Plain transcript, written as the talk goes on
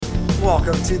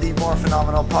welcome to the More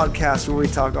Phenomenal podcast, where we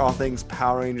talk all things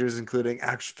Power Rangers, including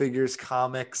action figures,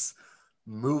 comics,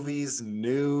 movies,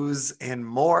 news, and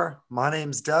more. My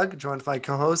name's Doug, joined by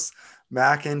co-hosts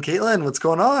Mac and Caitlin. What's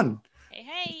going on?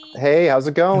 Hey, how's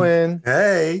it going?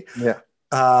 Hey. Yeah.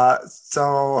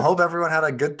 So hope everyone had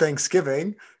a good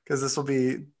Thanksgiving, because this will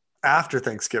be after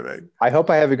Thanksgiving. I hope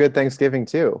I have a good Thanksgiving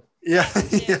too. Yeah.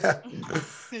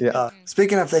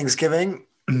 Speaking of Thanksgiving,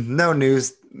 no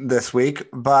news this week,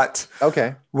 but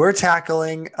Okay. we're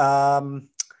tackling kind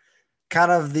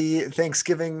of the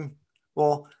Thanksgiving.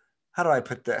 Well, how do I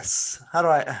put this? How do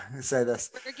I say this?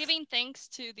 We're giving thanks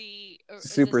to the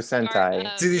Super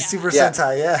Sentai. To the Super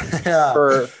Sentai,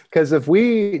 yeah. Because if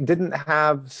we didn't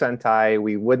have Sentai,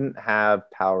 we wouldn't have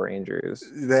Power Rangers.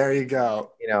 There you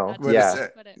go. You know,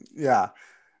 yeah.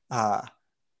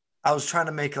 I was trying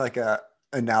to make like a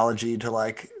analogy to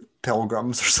like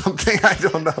pilgrims or something. I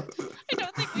don't know. I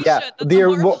don't think we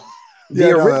should.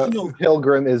 The original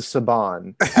pilgrim is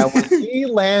Saban, and when he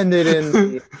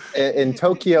landed in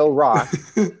Tokyo Rock,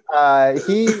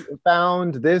 he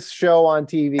found this show on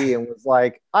TV and was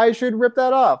like, "I should rip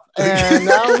that off." And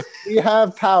now we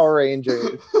have Power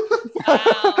Rangers.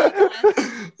 Wow,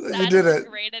 You did it. A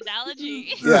great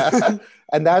analogy. Yeah,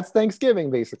 and that's Thanksgiving,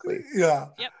 basically. Yeah.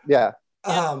 Yep. Yeah.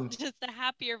 Just a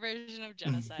happier version of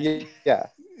genocide.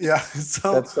 Yeah.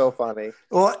 So that's so funny.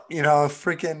 Well, if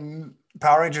freaking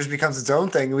Power Rangers becomes its own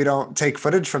thing, we don't take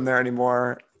footage from there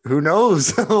anymore. Who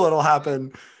knows what'll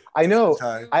happen? I know.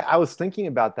 I was thinking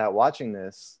about that watching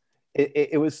this.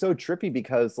 It was so trippy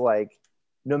because, like,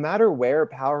 no matter where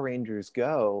Power Rangers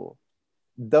go,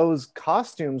 those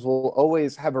costumes will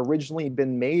always have originally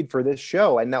been made for this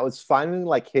show, and that was finally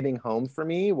like hitting home for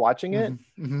me watching it.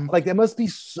 Mm-hmm. Like, that must be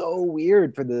so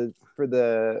weird for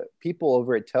the people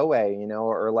over at Toei,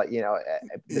 or like,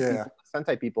 the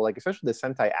Sentai people, like especially the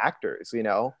Sentai actors,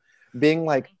 being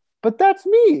like, but that's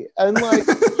me, and like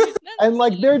and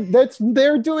like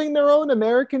they're doing their own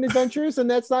American adventures, and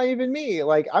that's not even me.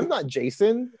 Like, I'm not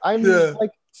Jason, I'm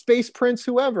like Space Prince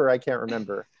whoever, I can't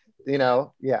remember.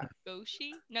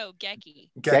 Goshi? No, Geki.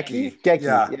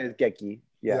 Geki.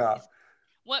 Yeah.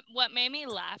 What made me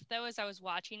laugh though is I was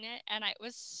watching it and it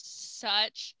was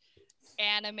such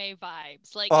anime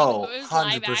vibes. Like, if it was 100%.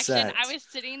 live action, I was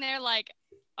sitting there like,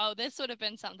 oh, this would have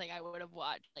been something I would have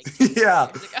watched like 2 years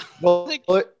ago. Well, like,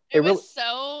 it was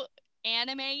so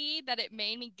anime-y that it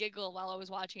made me giggle while I was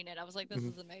watching it. I was like, this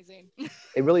is amazing.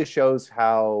 It really shows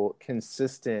how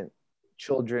consistent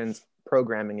children's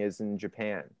programming is in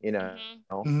Japan,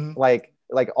 like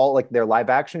all like their live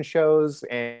action shows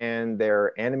and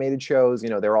their animated shows,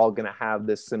 they're all gonna have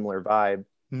this similar vibe.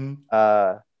 And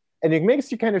it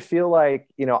makes you kind of feel like,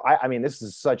 I mean, this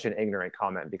is such an ignorant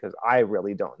comment because I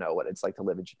really don't know what it's like to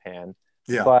live in Japan.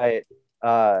 But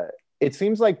it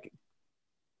seems like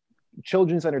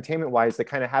children's entertainment wise, they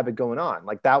kind of have it going on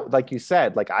like that. Like you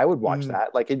said, like I would watch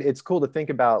that. Like it's cool to think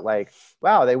about, like,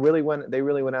 wow, they really went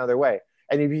out of their way.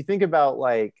 And if you think about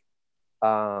like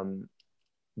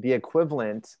the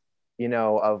equivalent,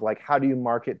 of like, how do you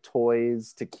market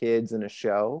toys to kids in a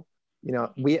show?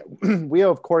 We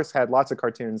of course had lots of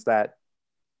cartoons that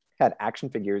had action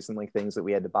figures and like things that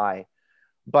we had to buy.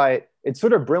 But it's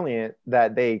sort of brilliant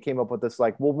that they came up with this,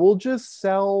 like, well, we'll just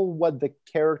sell what the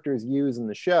characters use in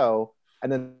the show,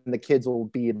 and then the kids will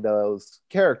be those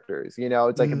characters.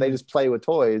 It's like if they just play with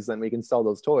toys, then we can sell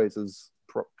those toys as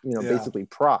basically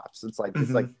props. It's like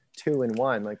it's like 2 in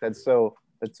 1. Like that's so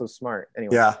smart.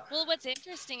 Anyway. Yeah. Well, what's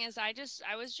interesting is I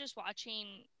was just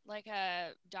watching like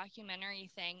a documentary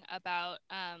thing about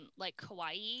like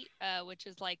kawaii, which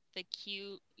is like the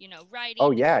cute, writing.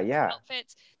 Oh yeah.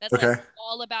 Outfits. That's like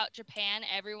all about Japan.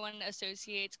 Everyone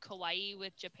associates kawaii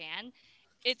with Japan.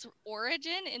 Its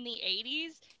origin in the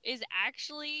 80s is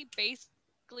actually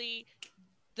basically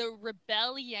the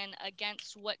rebellion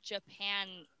against what Japan,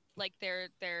 like their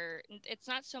it's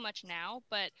not so much now,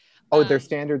 but their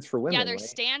standards for women. Their right?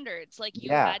 standards, like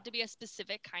you had to be a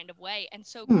specific kind of way, and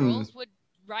so girls would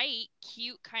write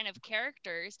cute kind of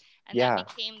characters, and that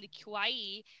became the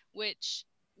kawaii, which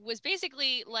was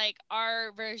basically like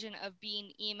our version of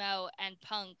being emo and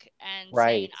punk and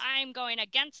saying, I'm going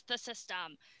against the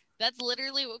system. That's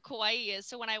literally what kawaii is.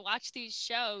 So when I watch these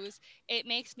shows, it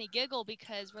makes me giggle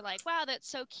because we're like, wow, that's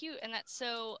so cute and that's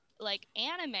so like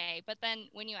anime. But then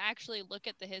when you actually look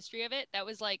at the history of it, that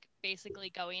was like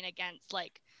basically going against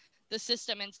like the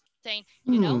system and saying,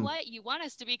 you know what, you want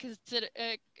us to be considered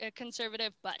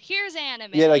conservative, but here's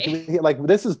anime. Yeah, like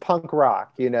this is punk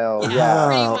rock, pretty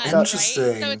much, interesting.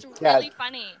 Right? So it's really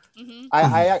funny.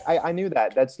 I knew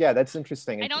that. That's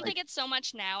interesting. I don't think it's so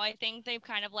much now. I think they've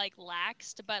kind of like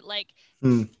laxed, but like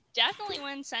definitely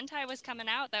when Sentai was coming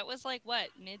out. That was like what,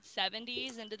 mid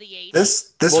 70s into the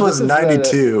 80s. This was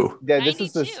 92. This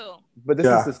is 92. But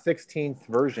this is the 16th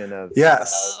version of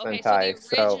yes. Okay, Sentai.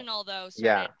 so the original though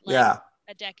started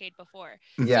a decade before.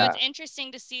 Yeah. So it's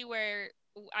interesting to see where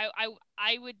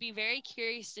I would be very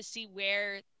curious to see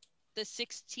where the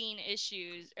 16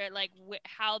 issues or like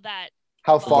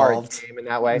how far it came in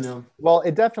that way. No. Well,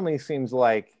 it definitely seems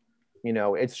like, you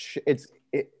know,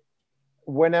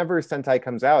 whenever Sentai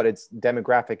comes out, its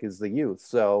demographic is the youth.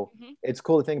 So it's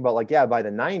cool to think about, like, by the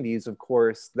 90s, of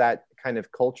course, that kind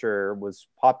of culture was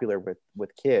popular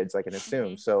with kids, I can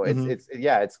assume. So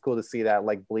it's cool to see that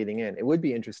like bleeding in. It would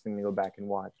be interesting to go back and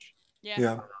watch.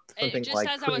 Yeah. Something just like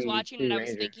as I was watching it, I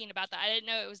was thinking about that. I didn't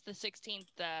know it was the 16th,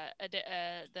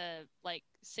 the like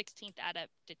 16th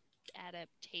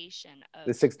adaptation of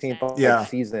the 16th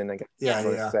season, I guess.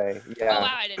 Say. Yeah. Oh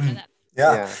wow, I didn't know that.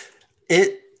 Yeah.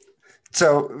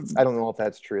 So I don't know if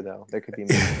that's true though. There could be.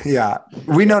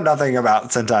 We know nothing about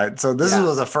Sentai, so this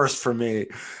was a first for me.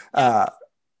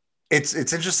 It's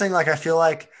interesting. Like I feel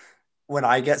like when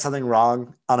I get something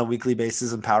wrong on a weekly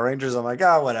basis in Power Rangers, I'm like,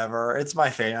 whatever. It's my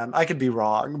fan. I could be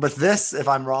wrong, but this, if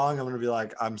I'm wrong, I'm gonna be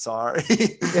like, I'm sorry.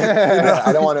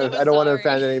 I don't want to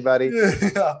offend anybody.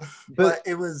 But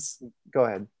it was. Go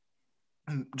ahead.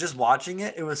 Just watching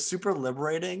it, it was super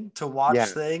liberating to watch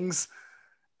things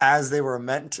as they were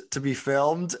meant to be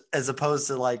filmed, as opposed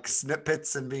to like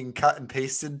snippets and being cut and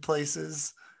pasted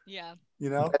places. Yeah. You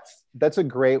know, that's a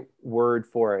great word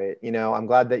for it. You know, I'm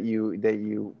glad that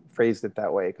you phrased it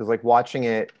that way, because like watching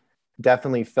it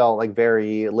definitely felt like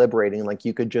very liberating. Like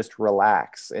you could just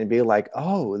relax and be like,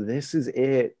 oh, this is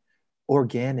it,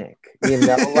 organic. You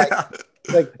know, like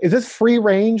is this free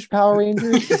range Power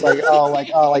Rangers? It's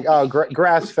like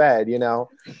grass fed, you know.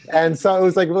 And so it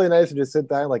was like really nice to just sit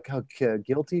there like,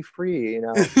 guilty free, you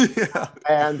know.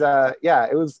 And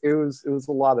it was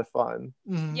a lot of fun.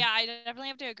 Yeah, I definitely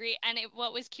have to agree. And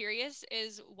what was curious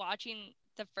is watching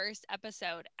the first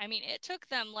episode. I mean, it took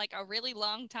them like a really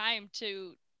long time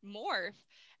to morph,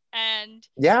 and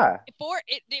it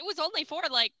was only for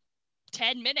like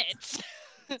 10 minutes.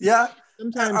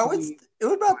 Sometimes it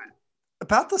was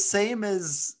about the same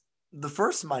as the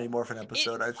first Mighty Morphin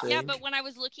episode, I think. Yeah, but when I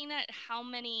was looking at how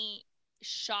many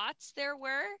shots there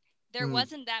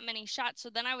wasn't that many shots.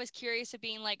 So then I was curious of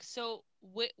being like, so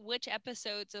which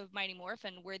episodes of Mighty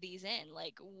Morphin were these in?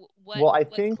 Like,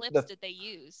 what clips did they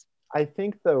use? I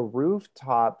think the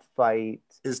rooftop fight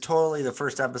is totally the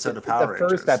first episode of Power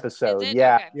Rangers. The first episode,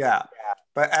 yeah.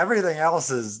 But everything else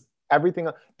is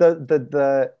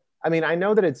I mean, I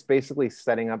know that it's basically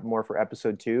setting up more for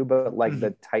episode 2, but like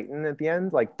the Titan at the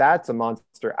end, like that's a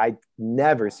monster I'd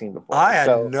never seen before. I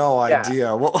had no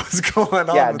idea what was going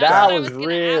on. Yeah, that was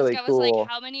really cool. I was like,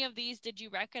 how many of these did you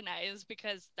recognize?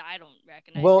 Because I don't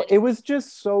recognize. Well, it was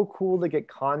just so cool to get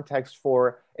context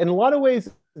for. In a lot of ways,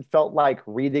 it felt like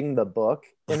reading the book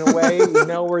in a way, you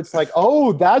know, where it's like,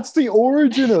 oh, that's the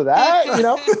origin of that, you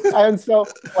know? And so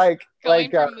like going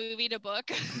from movie to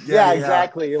book. Yeah,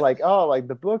 exactly. Like, oh, like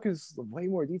the book is way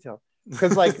more detailed.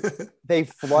 Because like they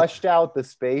flushed out the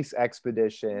space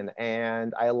expedition,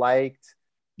 and I liked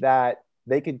that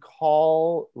they could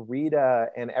call Rita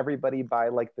and everybody by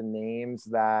like the names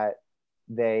that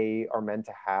they are meant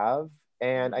to have.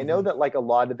 And I know that like a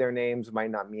lot of their names might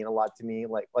not mean a lot to me,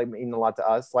 like mean a lot to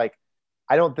us. Like,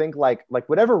 I don't think like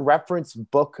whatever reference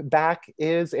book back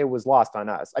is, it was lost on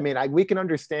us. I mean, we can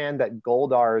understand that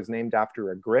Goldar is named after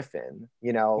a griffin,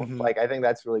 you know, like I think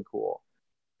that's really cool.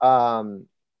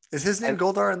 Is his name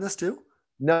Goldar in this too?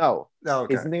 No. Oh,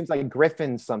 okay. His name's like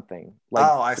Griffin something. Like,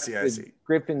 I see.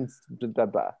 Griffin's blah,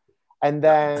 blah. And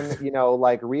then, you know,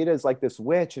 like Rita's like this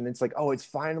witch, and it's like, oh, it's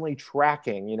finally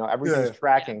tracking, you know, everything's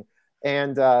tracking. Yeah.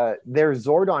 And their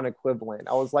Zordon equivalent,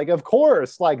 I was like, of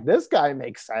course, like this guy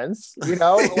makes sense, you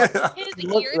know. Like, his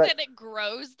ears that it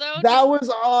grows though. That was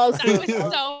awesome. That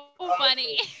was so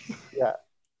funny. Yeah.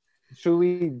 Should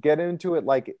we get into it?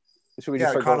 Like, should we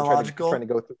just start chronological? Trying to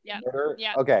go through? Yeah. Order?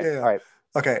 Yeah. Okay. Yeah. All right.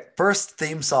 Okay. First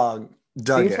theme song.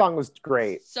 Theme song was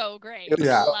great. So great.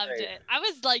 I loved it. I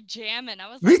was like jamming. I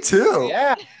was. Me like, too.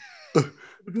 Yeah.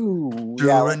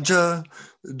 Zyuranger.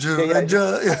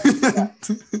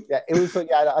 Yeah, it was so.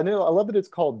 Yeah, I know. I love that it's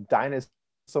called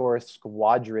Dinosaur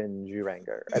Squadron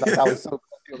Zyuranger. I thought that was so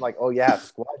cool. Like, oh yeah,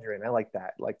 Squadron. I like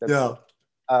that. Like that.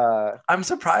 Yeah. I'm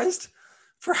surprised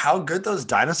for how good those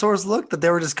dinosaurs look that they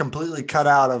were just completely cut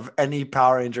out of any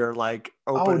Power Ranger like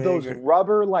opening. Oh, those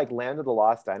rubber like Land of the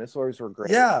Lost dinosaurs were great.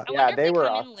 Yeah. Yeah, they were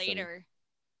awesome. Later.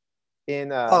 In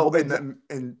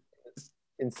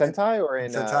Sentai or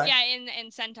in Sentai? Yeah, in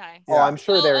Sentai. Oh, I'm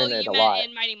sure they're in it a lot.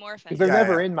 In Mighty Morphin. Because they're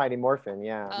never in Mighty Morphin.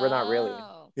 Yeah, we're not really.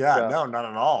 Yeah, So, no, not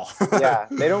at all. Yeah,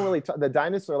 they don't really the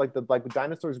dinosaur, like the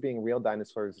dinosaurs being real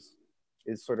dinosaurs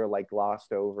is sort of like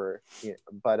glossed over.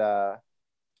 But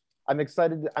I'm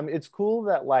excited. I mean, it's cool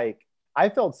that like I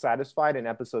felt satisfied in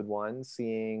episode 1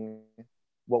 seeing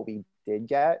what we did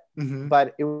get,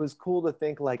 but it was cool to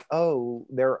think like, oh,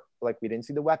 they're like, we didn't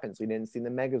see the weapons, we didn't see the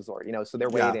Megazord, so they're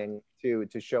waiting to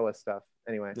show us stuff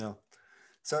anyway. Yeah.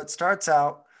 So it starts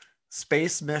out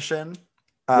space mission.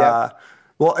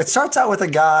 Well, it starts out with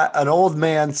an old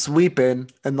man sweeping,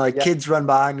 and like kids run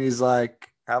by, and he's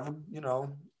like, hey, have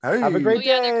a great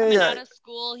day. They're coming out of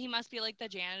school. He must be like the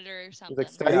janitor or something.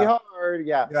 He's like, study hard.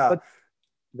 Yeah. But,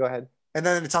 go ahead. And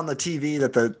then it's on the TV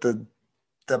that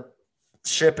the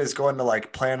ship is going to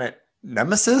like planet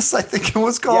Nemesis, I think it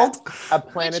was called. A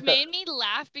planet which made me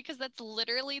laugh because that's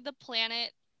literally the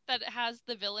planet that has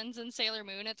the villains in Sailor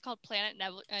Moon. It's called Planet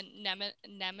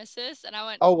Nemesis, and I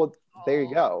went, oh well, there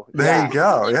you go. There you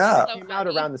go. Yeah, so came out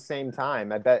around the same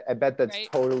time. I bet that's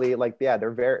totally like,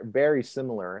 they're very, very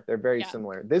similar. They're very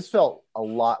similar. This felt a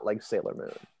lot like Sailor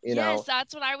Moon. Yes,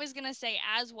 that's what I was gonna say.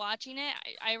 As watching it,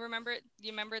 I remember.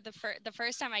 You remember the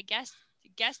first time I guessed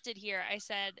it here, I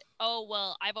said, oh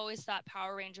well, I've always thought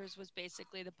Power Rangers was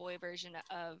basically the boy version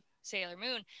of Sailor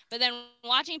Moon, but then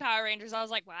watching Power Rangers, I was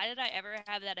like, why did I ever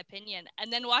have that opinion?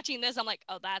 And then watching this, I'm like,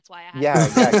 oh, that's why I had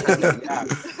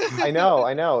I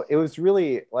know it was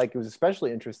really like, it was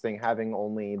especially interesting having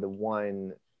only the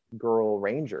one girl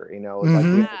ranger,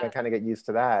 like I kind of get used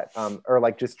to that, or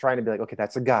like just trying to be like, okay,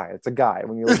 that's a guy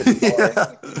when you look at the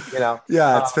boy,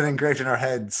 it's been ingrained in our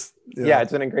heads.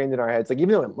 It's been ingrained in our heads, like even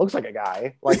though it looks like a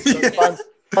guy, like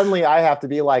suddenly I have to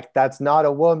be like, that's not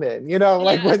a woman,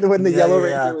 like when the Yellow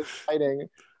Ranger was fighting.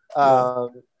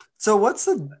 So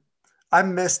I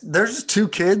missed, there's just 2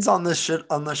 kids on the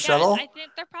shuttle. I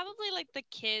think they're probably like the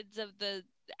kids of the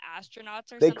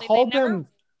astronauts or they something. Called them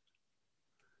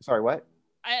sorry, what?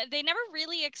 They never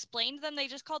really explained them. They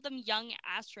just called them young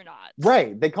astronauts.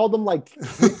 Right. They called them like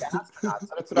astronauts.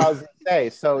 That's what I was going to say.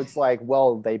 So it's like,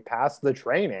 well, they passed the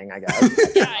training, I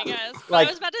guess. Yeah, I guess. Like, I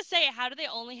was about to say, how do they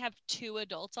only have 2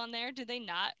 adults on there? Do they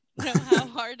not know how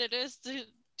hard it is to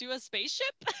do a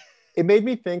spaceship? It made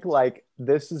me think like,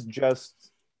 this is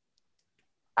just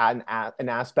an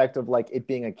aspect of like it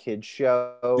being a kid's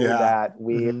show that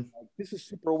this is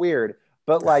super weird.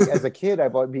 But like as a kid, I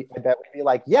bet we'd be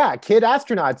like, yeah, kid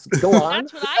astronauts, go on.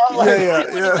 That's what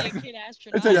I could kid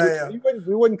astronaut.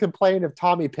 We wouldn't complain if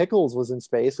Tommy Pickles was in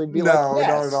space. We'd be no, like, yes.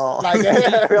 not at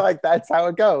all. Like that's how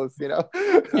it goes,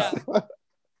 Yeah.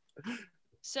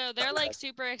 So they're like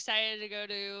super excited to go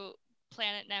to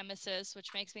Planet Nemesis,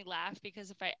 which makes me laugh because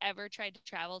if I ever tried to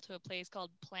travel to a place called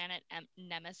Planet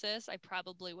Nemesis, I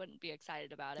probably wouldn't be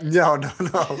excited about it. No.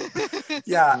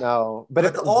 Yeah. No.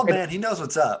 But the old man, he knows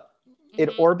what's up.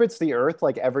 It orbits the Earth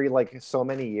like every like so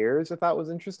many years. I thought was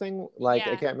interesting. Like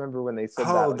I can't remember when they said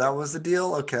that. Oh, that was the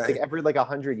deal. Okay. Like every like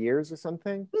 100 years or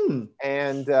something.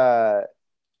 And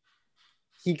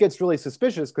he gets really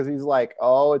suspicious because he's like,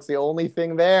 "Oh, it's the only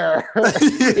thing there."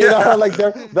 Like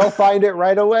they'll find it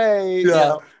right away.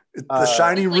 Yeah, the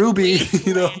shiny ruby.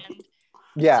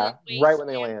 Yeah, right when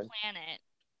they land. Planet.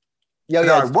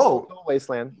 Yeah. Whoa,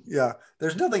 wasteland. Yeah,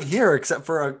 there's nothing here except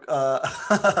for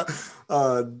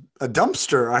a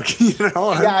dumpster.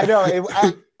 Yeah, I know.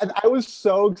 I was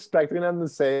so expecting them to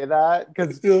say that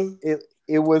because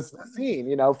it was the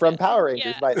scene, from Power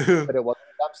Rangers, but it wasn't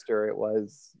a dumpster. It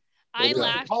was. I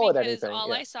laughed because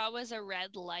all I saw was a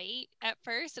red light at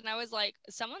first, and I was like,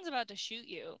 "Someone's about to shoot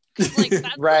you." Like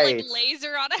that's like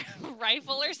laser on a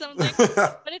rifle or something,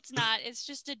 but it's not. It's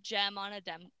just a gem on a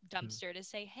dumpster to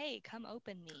say, "Hey, come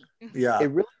open me." Yeah, it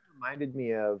really reminded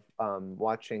me of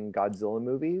watching Godzilla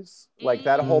movies. Like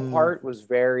that whole part was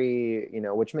very,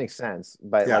 which makes sense,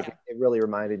 but like it really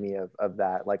reminded me of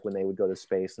that, like when they would go to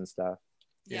space and stuff.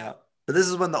 Yeah. But this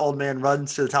is when the old man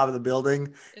runs to the top of the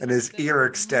building and his ear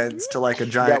extends to like a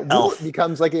giant elf. It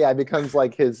becomes like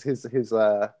his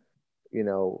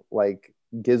like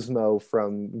Gizmo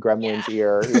from Gremlin's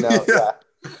ear,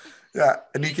 Yeah,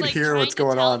 and he can hear what's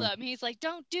going on. He's like,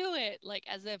 "Don't do it!" Like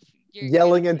as if you're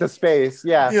yelling into space.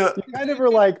 Yeah. You kind of are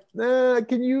like,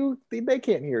 "Can you?" They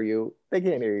can't hear you. They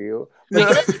can't hear you. I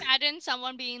can just imagine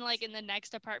someone being like in the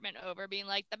next apartment over, being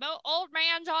like, "The old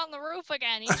man's on the roof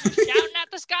again. He's just shouting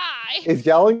at the sky. He's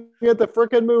yelling at the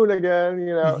freaking moon again."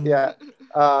 Yeah.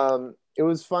 It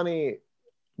was funny.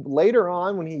 Later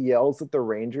on, when he yells at the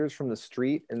Rangers from the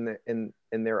street and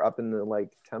they're up in the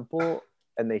like temple.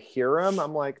 And they hear him,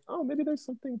 I'm like, oh, maybe there's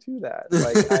something to that.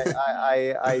 Like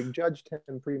I judged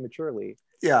him prematurely.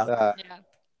 Yeah.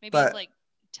 Maybe it's like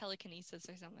telekinesis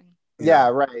or something. Yeah,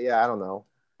 right. Yeah, I don't know.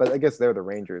 But I guess they're the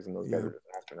Rangers and those guys are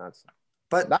the astronauts.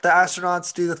 But the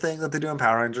astronauts do the thing that they do in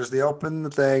Power Rangers. They open the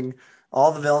thing,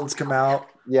 all the villains come out.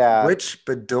 Yeah. Witch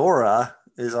Bedora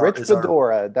is our...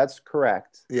 Bedora, that's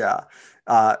correct. Yeah.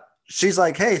 She's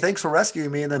like, hey, thanks for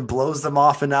rescuing me, and then blows them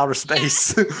off in outer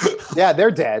space. Yeah,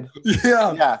 they're dead.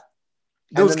 Yeah. Yeah.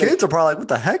 Those kids are probably like, what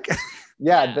the heck?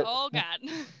 Yeah. Oh, God.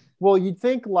 Well, you'd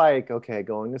think like, okay,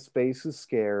 going to space is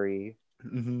scary,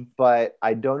 but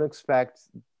I don't expect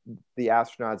the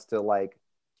astronauts to like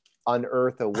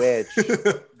unearth a witch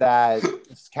that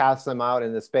casts them out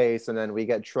into space, and then we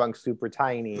get shrunk super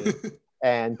tiny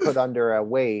and put under a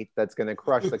weight that's going to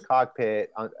crush the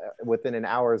cockpit within an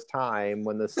hour's time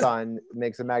when the sun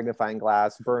makes a magnifying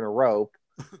glass burn a rope.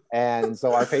 And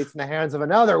so our fate's in the hands of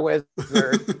another wizard.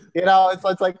 You know, it's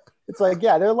like,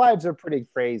 yeah, their lives are pretty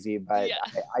crazy, but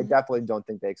I definitely don't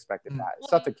think they expected that. What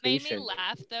Suffocation. made me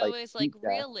laugh though is like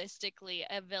realistically,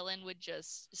 a villain would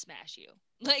just smash you.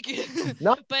 Like,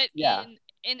 but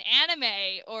in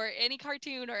anime or any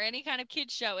cartoon or any kind of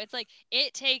kids show, it's like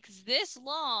it takes this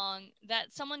long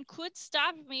that someone could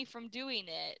stop me from doing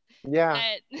it. Yeah.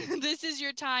 This is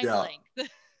your time length.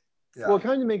 Yeah. Well, it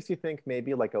kind of makes you think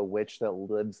maybe like a witch that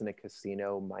lives in a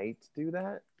casino might do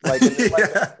that. Like,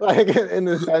 like in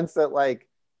the sense that like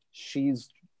she's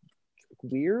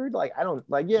weird. Like, I don't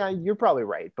like, yeah, you're probably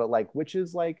right. But like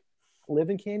witches like live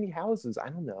in candy houses. I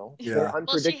don't know. Yeah. They're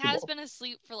unpredictable. Well, she has been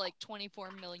asleep for like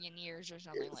 24 million years or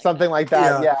something like that. Something like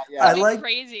that. Yeah. I like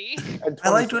crazy. I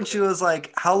liked when she was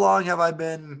like, how long have I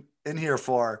been in here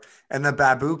for? And the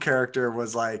Babu character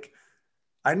was like,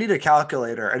 I need a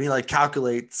calculator. And he like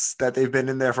calculates that they've been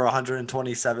in there for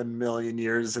 127 million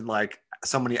years in like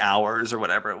so many hours or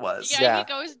whatever it was. Yeah, he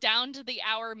goes down to the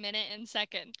hour, minute, and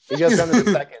seconds. He goes down to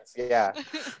the seconds, yeah.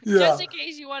 Just in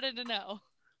case you wanted to know.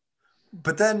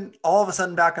 But then all of a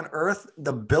sudden back on Earth,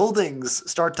 the buildings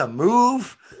start to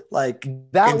move like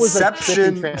that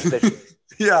Inception. Was a transition.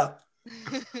 Yeah.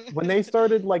 When they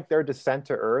started like their descent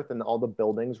to Earth and all the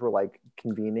buildings were like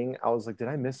convening, I was like, did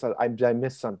I miss something? I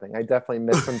missed something. I definitely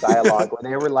missed some dialogue when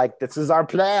they were like, this is our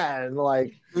plan.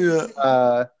 Like, when it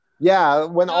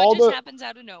just happens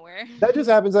out of nowhere. That just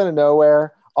happens out of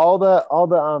nowhere. All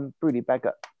the Booty, back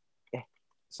up.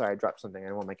 Sorry, I dropped something. I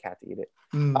don't want my cat to eat it.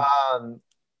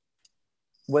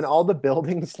 When all the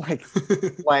buildings like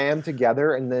slam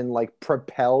together and then like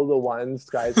propel the one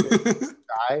skyscraper to the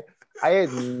sky, I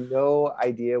had no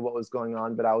idea what was going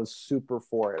on, but I was super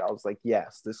for it. I was like,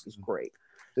 yes, this is great.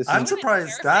 I'm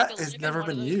surprised that has never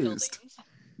been used.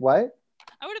 What?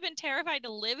 I would have been terrified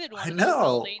to live in one of those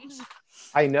buildings.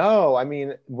 I know. I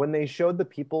mean, when they showed the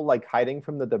people like hiding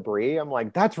from the debris, I'm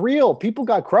like, that's real. People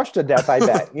got crushed to death, I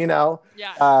bet, you know?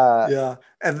 Yeah.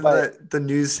 And the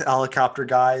news helicopter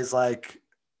guy is like,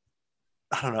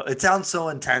 I don't know. It sounds so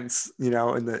intense, you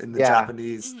know, in the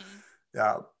Japanese. Mm-hmm.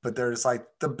 Yeah, but there's like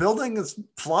the building is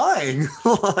flying.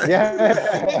 Get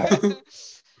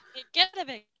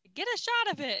a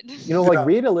shot of it. You know, like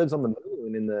Rita lives on the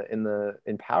moon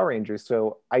in Power Rangers,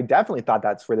 so I definitely thought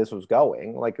that's where this was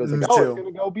going. Like it was like, it's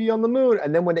gonna go be on the moon,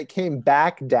 and then when it came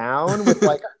back down with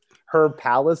like her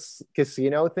palace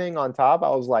casino thing on top, I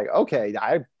was like, okay,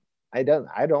 I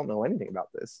don't know anything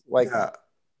about this. Like,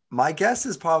 my guess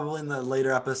is probably in the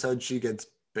later episode she gets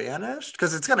banished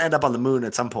because it's gonna end up on the moon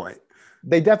at some point.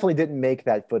 They definitely didn't make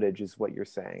that footage, is what you're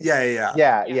saying.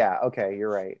 Yeah. Okay, you're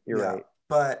right. You're right.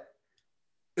 But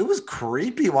it was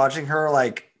creepy watching her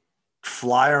like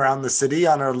fly around the city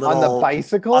on her little on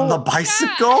the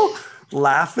bicycle,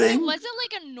 laughing. It wasn't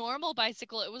like a normal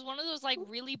bicycle. It was one of those like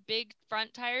really big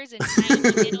front tires and tiny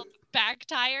little back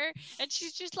tire, and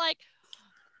she's just like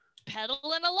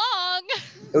pedaling along.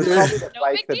 It was probably the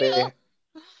bike that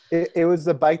it was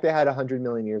the bike they had 100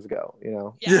 million years ago, you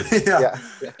know? Yeah.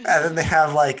 And then they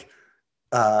have like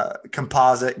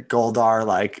composite Goldar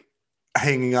like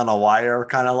hanging on a wire,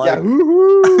 kind of like.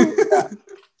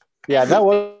 Yeah, that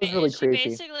was really creepy. She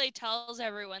basically tells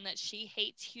everyone that she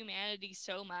hates humanity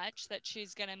so much that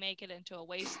she's going to make it into a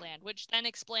wasteland, which then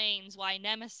explains why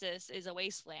Nemesis is a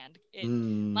wasteland. It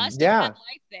must have had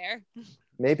life there.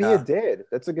 Maybe it did.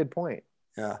 That's a good point.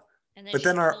 Yeah. But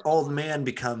then our old man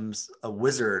becomes a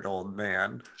wizard old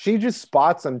man. She just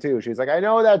spots him too. She's like, I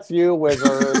know that's you,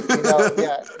 wizard. You know,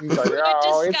 He's like,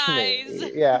 oh, it's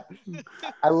me. Yeah.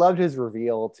 I loved his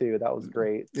reveal too. That was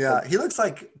great. Yeah. He looks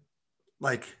like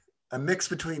a mix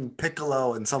between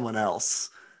Piccolo and someone else.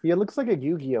 He looks like a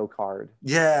Yu-Gi-Oh card.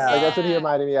 Yeah. Like, that's what he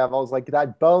reminded me of. I was like,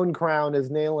 that bone crown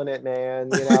is nailing it, man.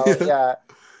 You know,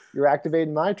 You're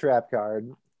activating my trap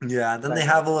card. Yeah. And then they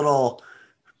have a little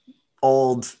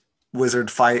old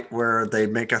wizard fight where they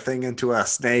make a thing into a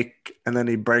snake and then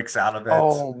he breaks out of it.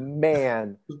 Oh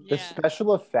man, the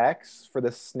special effects for the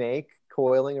snake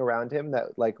coiling around him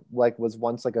that like was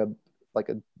once like a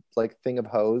thing of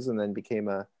hose and then became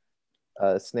a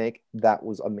snake. That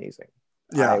was amazing.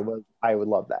 Yeah. I would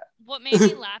love that. What made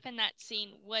me laugh in that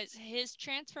scene was his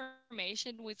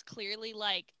transformation was clearly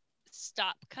like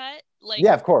stop cut. Like,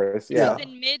 yeah, of course. Yeah.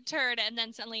 in mid turn and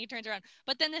then suddenly he turns around.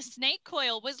 But then the snake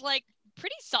coil was like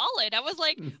pretty solid. I was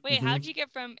like, wait, how'd you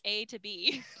get from A to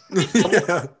B? How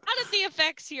did the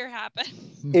effects here happen?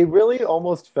 It really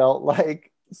almost felt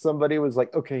like somebody was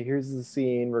like, okay, here's the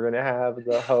scene. We're going to have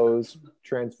the hose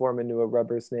transform into a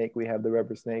rubber snake. We have the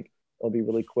rubber snake. It'll be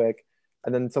really quick.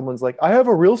 And then someone's like, I have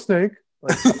a real snake.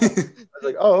 Like, I was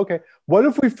like, oh, okay. What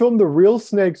if we film the real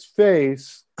snake's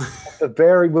face?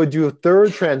 We'll do a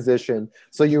third transition.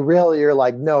 So you're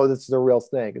like, no, this is a real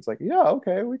snake. It's like, yeah,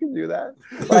 okay, we can do that.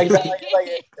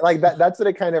 Like that. That's what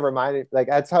it kind of reminded. Like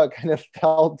that's how it kind of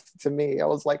felt to me. I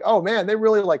was like, oh man, they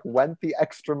really like went the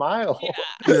extra mile.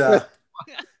 Yeah.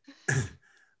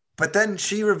 But then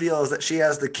she reveals that she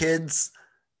has the kids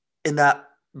in that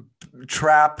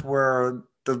trap where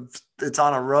it's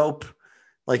on a rope,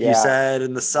 like you said,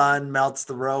 and the sun melts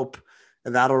the rope.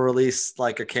 And that'll release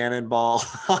like a cannonball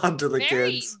onto the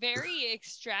kids. Very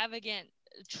extravagant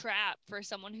trap for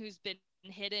someone who's been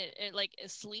hidden, like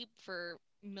asleep for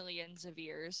millions of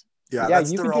years. Yeah,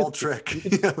 that's their old trick.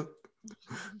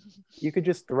 You could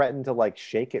just threaten to like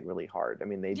shake it really hard. I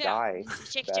mean, they die.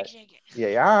 Shake it.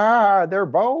 Yeah, they're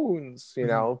bones, you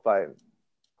know. But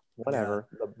whatever.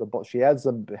 Yeah. She has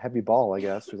a heavy ball, I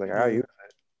guess. She's like, "All right, you."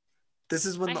 This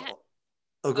is when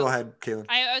go ahead, Caitlin.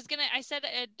 I said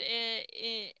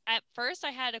at first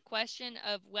I had a question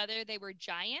of whether they were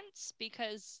giants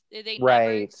because they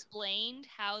never explained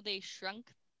how they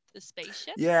shrunk the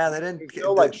spaceship. Yeah, they didn't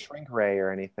no like shrink ray or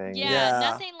anything. Yeah,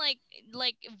 nothing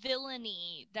like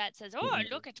villainy that says, oh,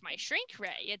 look at my shrink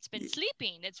ray. It's been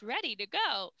sleeping. It's ready to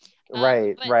go.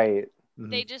 Right.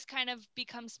 They just kind of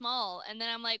become small. And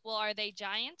then I'm like, well, are they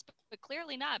giants? But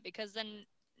clearly not, because then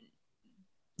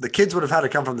the kids would have had to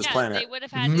come from this planet. They would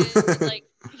have had to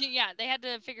they had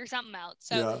to figure something out.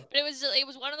 So, but it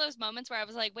was one of those moments where I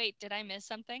was like, wait, did I miss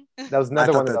something? That was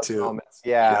another one of those moments.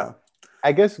 Yeah.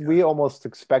 I guess we almost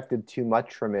expected too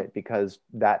much from it because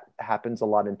that happens a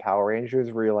lot in Power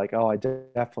Rangers where you're like, oh, I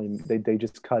definitely, they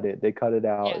just cut it. They cut it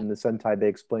out. Yeah. In the Sentai, they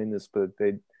explain this, but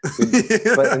they're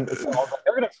going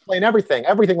to explain everything.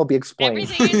 Everything will be explained.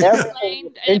 Everything is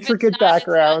explained. Intricate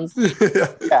backgrounds.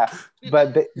 Yeah.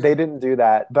 But they didn't do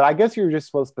that. But I guess you're just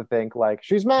supposed to think like,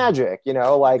 she's magic, you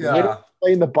know, like, we didn't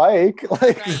explain the bike.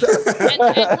 Like, and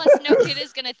plus no kid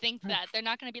is going to think that. They're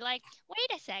not going to be like,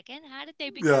 wait a second, how did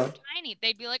they become tiny?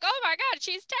 They'd be like, oh my God,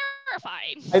 she's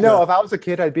terrifying. I know, if I was a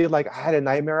kid, I'd be like, I had a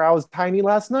nightmare I was tiny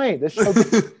last night. This show,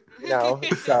 you know,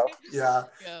 so. Yeah.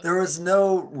 There was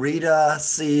no Rita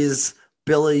sees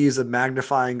Billy use a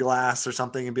magnifying glass or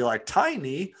something and be like,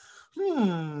 tiny?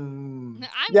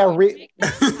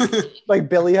 Like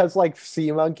Billy has like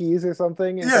sea monkeys or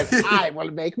something. And like, I will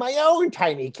make my own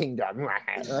tiny kingdom.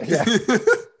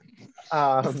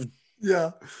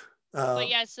 But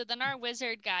yeah, so then our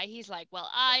wizard guy, he's like,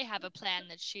 well, I have a plan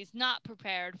that she's not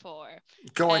prepared for.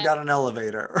 Going down an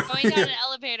elevator.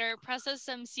 Presses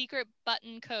some secret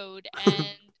button code and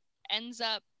ends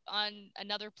up on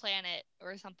another planet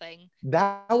or something.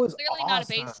 That was clearly not a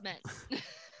basement.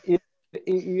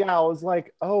 I was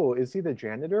like, oh, is he the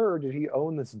janitor or did he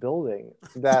own this building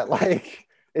that like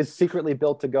is secretly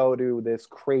built to go to this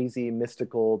crazy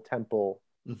mystical temple?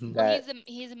 Well,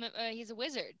 he's a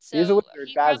wizard, so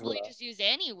he probably just use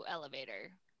any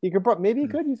elevator. He could maybe he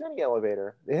could use any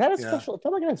elevator. It had a special. It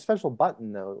felt like it had a special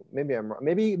button though. Maybe I'm wrong.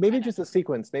 Maybe just a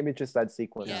sequence. Maybe just that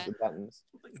sequence with buttons.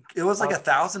 It was like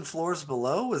 1,000 floors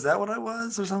below. Was that what it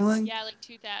was or something? Yeah, like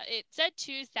 2,000. It said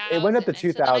 2,000. It went up to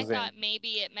 2,000. So I thought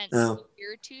maybe it meant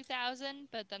year 2,000,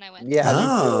 but then I went. Yeah.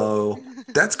 Oh,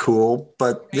 that's cool.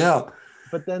 But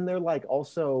But then they're like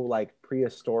also like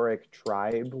prehistoric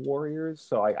tribe warriors.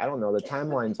 So I don't know. The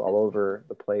timeline's all over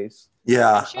the place.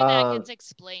 Yeah. I'm sure that gets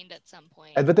explained at some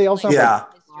point. But they also have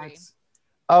like,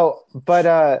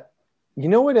 you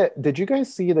know what? Did you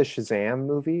guys see the Shazam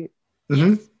movie?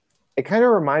 Mm-hmm. It kind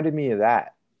of reminded me of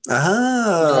that.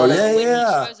 Oh, when he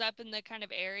shows up in the kind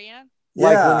of area.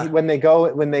 Like when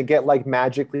they get like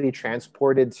magically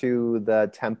transported to the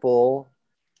temple,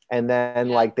 and then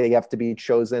like they have to be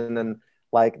chosen and.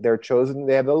 Like they're chosen,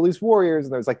 they have all these warriors,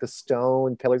 and there's like the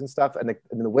stone pillars and stuff, and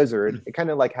the wizard. It kind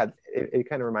of like it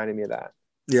kind of reminded me of that.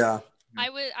 Yeah,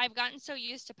 I've gotten so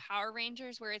used to Power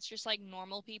Rangers where it's just like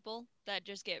normal people that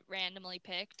just get randomly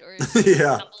picked or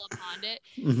stumble upon it,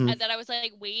 and that I was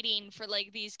like waiting for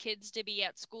like these kids to be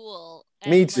at school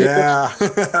and Me too.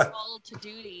 called to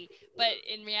duty, but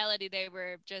in reality they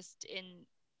were just in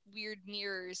weird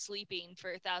mirrors sleeping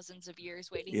for thousands of years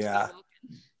waiting to be woken.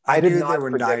 I did knew not there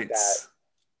were predict knights.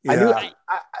 that.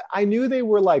 I knew they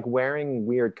were like wearing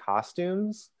weird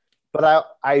costumes, but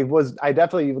I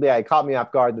definitely it caught me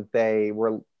off guard that they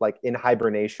were like in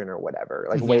hibernation or whatever,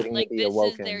 like waiting like to be this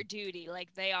awoken. is their duty,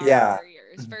 like they are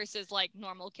warriors versus like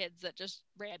normal kids that just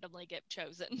randomly get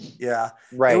chosen. Yeah,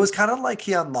 right. It was kind of like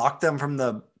he unlocked them from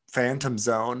the Phantom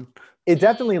Zone. It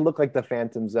definitely looked like the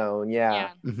Phantom Zone,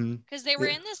 because they were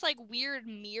in this like weird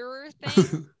mirror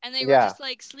thing, and they were just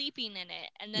like sleeping in it,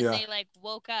 and then they like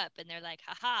woke up, and they're like,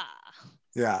 haha.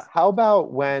 Yeah. How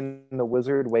about when the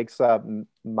wizard wakes up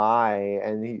Mai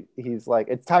and he's like,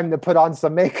 it's time to put on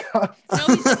some makeup? No,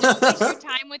 he said, don't waste your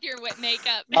time with your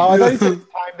makeup. Oh, I thought he said it's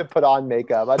time to put on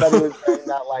makeup. I thought he was saying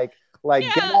that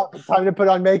get up, it's time to put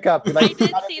on makeup. I did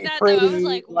see that pretty, though. I was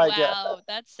like, wow,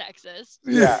 that's sexist.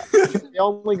 Yeah, she's the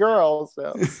only girl.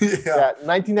 So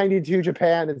 1992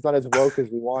 Japan is not as woke as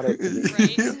we want it to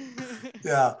be. Right?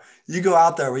 Yeah, you go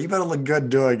out there, but you better look good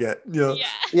doing it.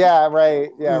 Yeah, right.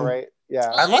 Yeah, right. Yeah.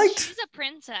 Well, she's a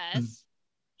princess.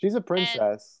 She's a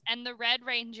princess. And the Red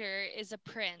Ranger is a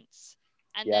prince.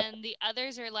 And then the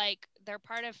others are like, they're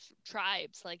part of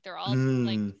tribes. Like they're all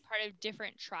like part of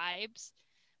different tribes.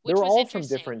 They're all from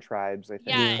different tribes, I think.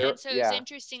 Yeah, and so it's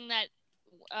interesting that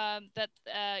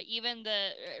even the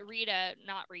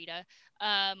not Rita,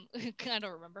 I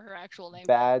don't remember her actual name.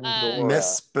 Bandora.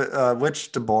 Miss,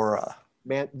 which Deborah?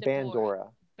 Bandora.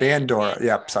 Bandora.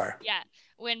 Yep. Sorry. Yeah,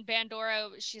 when Bandora,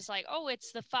 she's like, oh,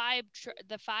 it's the five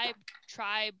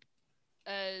tribe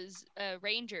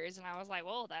rangers, and I was like,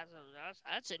 well,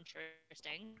 that's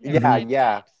interesting.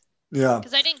 Yeah.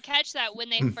 Because I didn't catch that when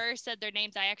they first said their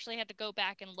names. I actually had to go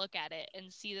back and look at it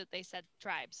and see that they said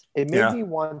tribes. It made me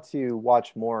want to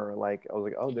watch more. Like I was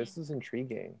like, oh, this is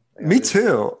intriguing. Like, me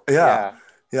too. Yeah.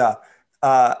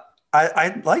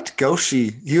 I liked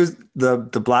Goshi. He was the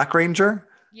Black Ranger.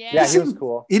 Yeah, he was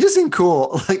cool. He just seemed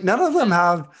cool. Like none of them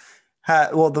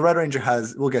had. Well, the Red Ranger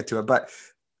has. We'll get to it, but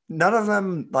none of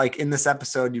them, like in this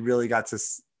episode, you really got to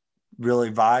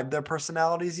really vibe their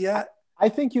personalities yet. I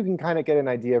think you can kind of get an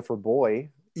idea for Boy.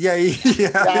 Yeah.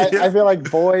 I feel like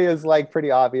Boy is like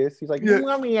pretty obvious. He's like,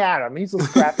 let me at him. He's the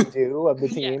scrappy two of the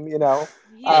team, you know.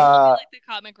 He's like the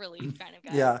comic relief kind of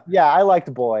guy. Yeah, I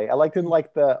liked Boy. I liked him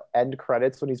like the end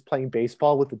credits when he's playing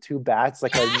baseball with the two bats,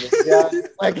 like a ninja.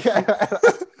 Like.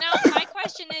 Now my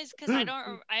question is because I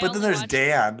don't. But then there's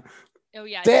Dan. Oh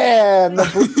yeah, Dan. The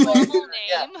normal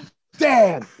name.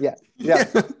 Dan. Yeah. He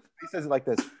says it like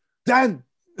this. Dan.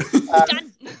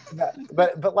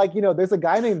 But like, you know, there's a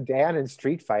guy named Dan in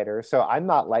Street Fighter, so I'm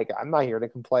not here to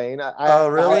complain. Oh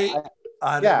really?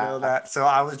 I didn't know that. So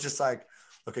I was just like,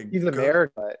 okay, he's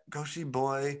American. Goshi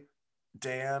Boy,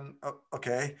 Dan. Oh,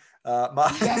 okay.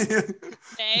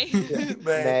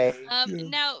 May.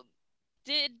 Now,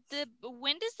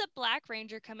 when does the Black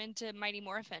Ranger come into Mighty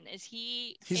Morphin? Is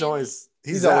he? He's always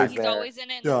in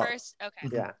it first. Okay.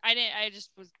 Yeah. I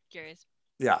just was curious.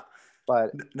 Yeah.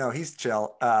 But no, he's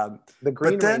chill. The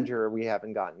Green Ranger we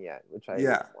haven't gotten yet, which I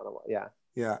want to.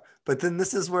 Yeah. But then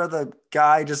this is where the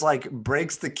guy just like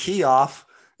breaks the key off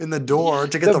in the door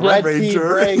to get the Red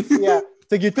Ranger. Breaks, yeah.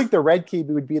 So you think the red key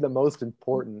would be the most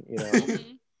important, you know?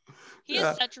 He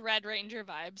has such Red Ranger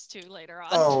vibes too later on.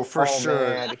 Oh, for sure.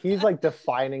 Man. He's like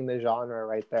defining the genre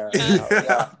right there.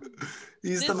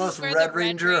 He's the most Red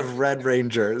Ranger of Red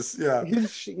Rangers. Yeah.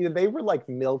 They were like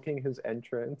milking his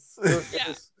entrance.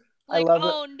 Like,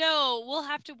 oh no, we'll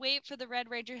have to wait for the Red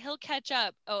Ranger. He'll catch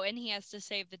up. Oh, and he has to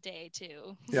save the day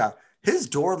too. Yeah, his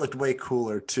door looked way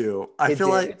cooler too. I feel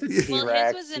like his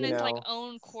was in its like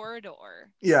own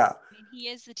corridor. Yeah, I mean, he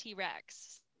is the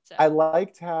T-Rex. So. I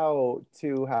liked how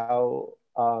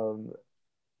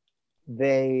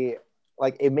they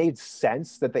like it made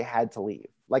sense that they had to leave.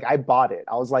 Like I bought it.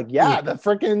 I was like, the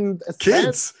freaking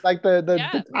kids, like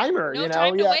the timer. No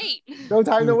time to wait. No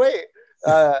time to wait.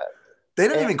 They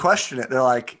didn't even question it. They're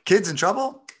like, kids in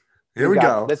trouble? Here we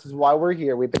go. This is why we're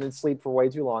here. We've been in sleep for way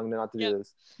too long not to do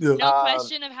this. Yeah. No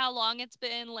question of how long it's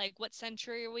been, like what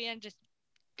century are we in, just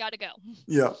gotta go.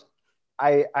 Yeah.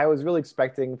 I was really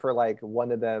expecting for like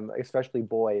one of them, especially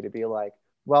Boy, to be like,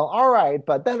 well, all right,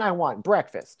 but then I want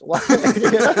breakfast. But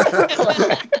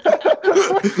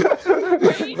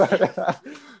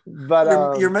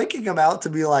you're making him out to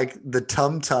be like the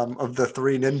Tum Tum of the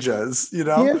three ninjas, you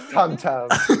know? He is Tum Tum.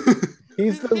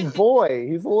 He's the boy.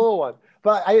 He's the little one.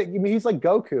 But I mean, he's like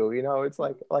Goku, you know. It's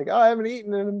like oh, I haven't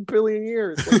eaten in a billion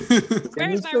years. Like,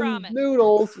 where's my ramen?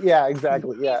 Noodles. Yeah,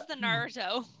 exactly. Yeah. He's the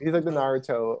Naruto. He's like the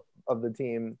Naruto of the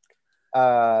team.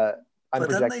 I'm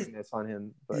projecting this on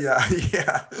him. But.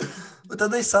 Yeah. But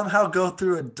then they somehow go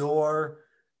through a door,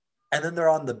 and then they're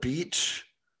on the beach.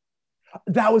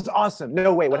 That was awesome.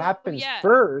 No, wait. What happens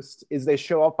first is they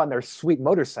show up on their sweet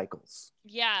motorcycles.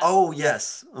 Yeah. Oh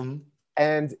yes.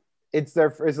 And it's our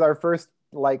first our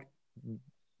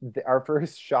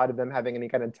first shot of them having any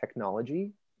kind of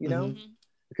technology, you know,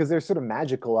 because they're sort of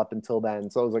magical up until then.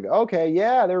 So I was like, okay,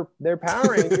 yeah, they're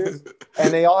Power Rangers,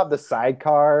 and they all have the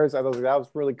sidecars. I was like, that was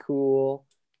really cool.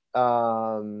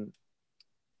 But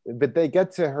they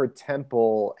get to her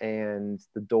temple, and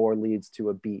the door leads to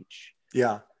a beach.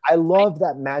 Yeah. I love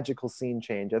that magical scene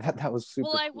change. I thought that was super.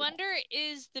 Well, I cool. wonder,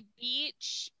 is the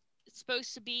beach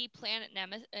supposed to be Planet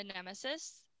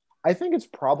Nemesis? I think it's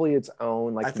probably its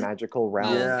own magical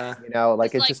realm. Yeah. You know,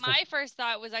 like it's like just my first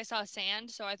thought was I saw sand,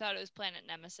 so I thought it was Planet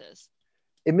Nemesis.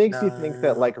 It makes you think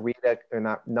that like Rita, or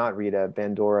not Rita,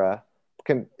 Bandora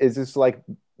is just like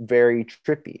very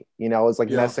trippy. You know, it's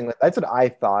like messing with. That's what I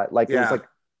thought. Like it was like,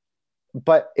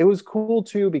 but it was cool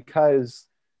too because.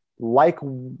 Like,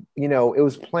 you know, it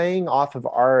was playing off of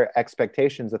our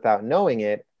expectations without knowing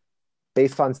it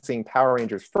based on seeing Power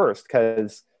Rangers first.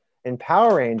 Because in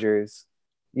Power Rangers,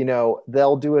 you know,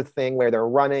 they'll do a thing where they're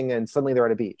running and suddenly they're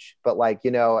at a beach. But like,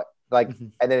 you know, like,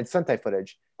 and then it's Sentai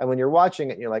footage. And when you're watching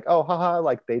it, you're like, oh, haha,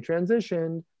 like they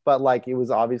transitioned. But like, it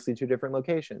was obviously two different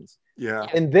locations. Yeah.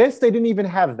 In this, they didn't even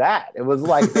have that. It was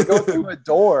like, they go through a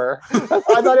door. I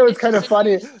thought it was kind of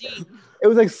funny. It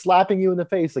was like slapping you in the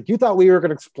face. Like, you thought we were going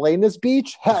to explain this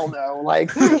beach? Hell no. Like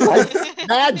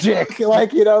magic.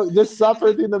 Like, you know, just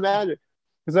suffer through the magic.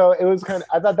 So it was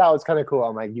I thought that was kind of cool.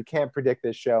 I'm like, you can't predict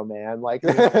this show, man. Like,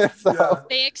 so.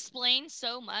 They explain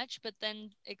so much, but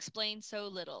then explain so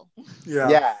little.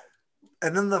 Yeah.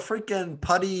 And then the freaking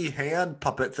putty hand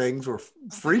puppet things were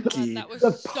freaky. God, that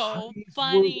was so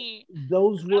funny.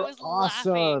 Those were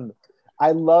awesome. Laughing.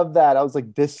 I love that. I was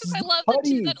like, this is I love the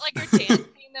two that like are dancing.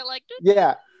 They're like,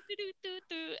 yeah.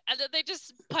 And then they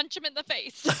just punch him in the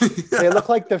face. They look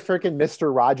like the freaking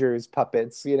Mr. Rogers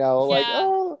puppets, you know, like,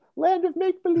 oh, land of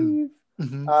make believe.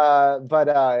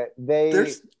 But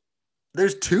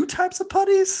there's two types of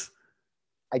putties,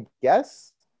 I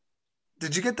guess.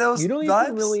 Did you get those? You don't vibes?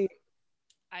 Even really.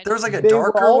 There was like a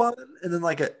darker one and then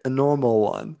like a normal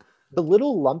one. The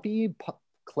little lumpy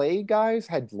clay guys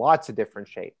had lots of different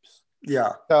shapes.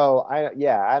 Yeah. So I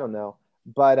don't know,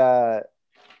 but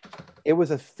it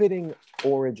was a fitting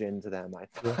origin to them. I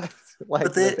thought. Like,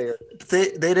 but they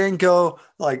didn't go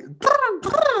like.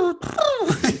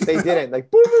 They didn't like.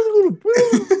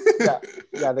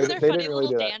 Yeah. They didn't really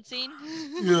do dancing.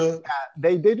 Yeah,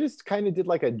 they just kind of did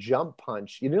like a jump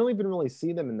punch. You don't even really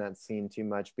see them in that scene too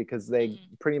much because they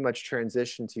pretty much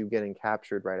transitioned to getting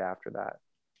captured right after that.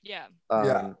 Yeah.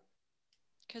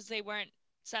 Because they weren't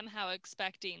somehow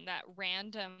expecting that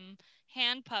random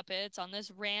hand puppets on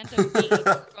this random beach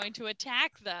were going to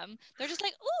attack them. They're just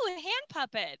like, ooh, hand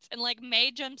puppets. And like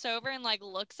May jumps over and like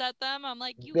looks at them. I'm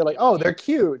like, they're like, oh, they're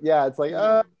cute. Yeah, it's like,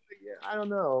 I don't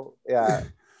know. Yeah.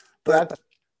 But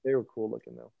they were cool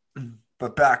looking though.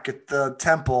 But back at the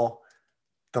temple,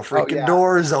 the freaking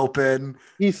door is open.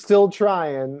 He's still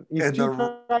trying. He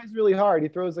tries really hard. He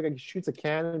throws he shoots a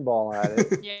cannonball at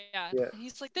it. Yeah.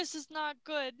 He's like, this is not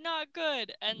good.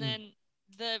 And then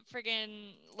the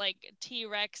friggin' like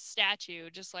T-Rex statue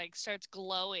just like starts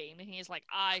glowing and he's like,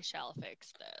 I shall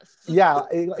fix this. Yeah,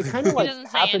 it kind of like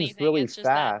happens really it's just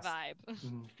fast. That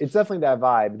vibe. It's definitely that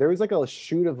vibe. There was like a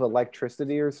shoot of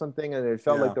electricity or something, and it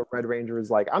felt like the Red Ranger was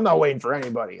like, I'm not waiting for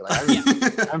anybody. Like,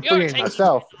 I'm freeing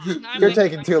myself. You're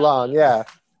taking too long. Yeah.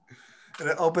 And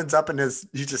it opens up and he's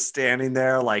just standing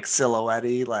there like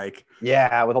silhouette-y, like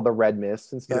with all the red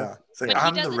mist and stuff. Yeah. It's like, but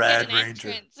I'm he doesn't the Red get an Ranger.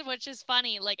 entrance, which is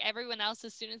funny. Like everyone else,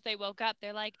 as soon as they woke up,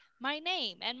 they're like, my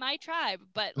name and my tribe.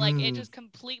 But like it just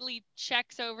completely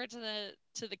checks over to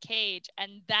the cage,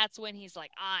 and that's when he's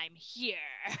like, I'm here.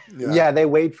 Yeah, they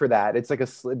wait for that. It's like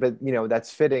but you know,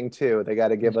 that's fitting too. They got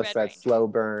to give us that slow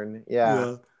burn.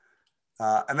 Yeah.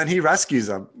 And then he rescues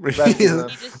him.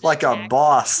 Like a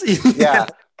boss. Yeah.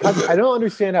 I don't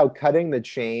understand how cutting the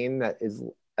chain that is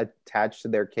attached to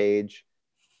their cage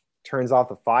turns off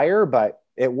the fire, but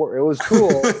it was cool.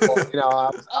 You know,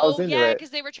 I was into it. Because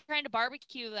they were trying to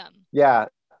barbecue them. Yeah,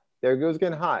 it was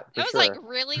getting hot. It was like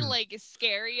really like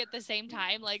scary at the same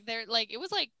time. Like they're like it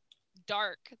was like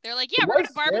dark. They're like, yeah, we're gonna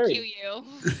barbecue you.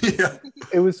 Yeah.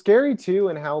 It was scary too,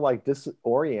 and how like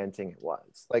disorienting it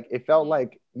was. Like it felt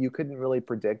like you couldn't really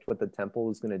predict what the temple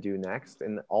was going to do next,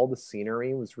 and all the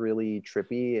scenery was really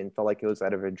trippy and felt like it was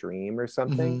out of a dream or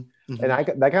something. And that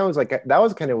kind of was like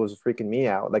was freaking me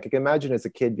out. Like I can imagine as a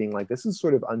kid being like, this is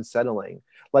sort of unsettling,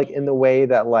 like in the way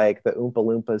that like the Oompa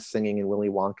Loompas singing in Willy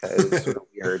Wonka is sort of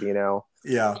weird, you know?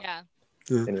 Yeah.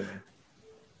 Anyway.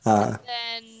 And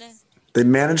then they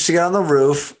managed to get on the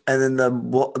roof, and then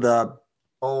the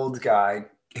old guy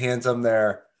hands them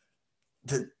their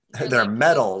like,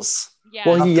 medals. Yeah.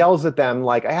 Well, he yells at them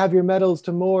like, "I have your medals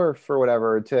to morph or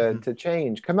whatever to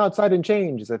change. Come outside and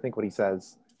change," is I think what he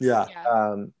says. Yeah.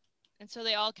 And so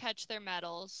they all catch their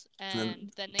medals, and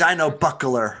then they Dino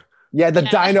Buckler. Yeah, the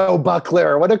Dino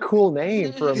Buckler. What a cool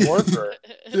name for a morpher.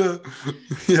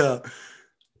 Yeah.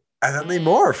 And then they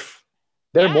morph.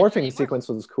 Their morphing sequence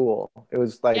was cool. It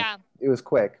was like it was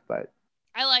quick, but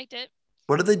I liked it.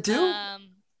 What did they do? I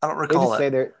don't recall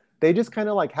it. They just kind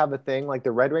of like have a thing, like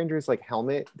the Red Ranger's like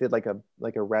helmet did like a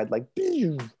red like,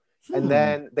 and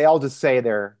then they all just say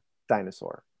they're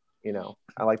dinosaur. You know,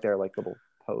 I like their like little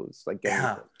pose, like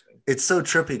it's so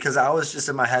trippy because I was just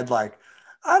in my head like,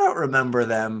 I don't remember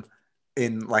them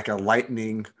in like a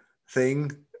lightning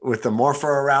thing with the morpher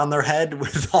around their head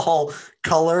with all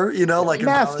color, you know, like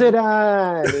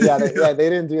Mastodon. They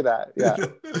didn't do that. Yeah.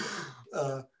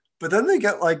 But then they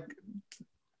get like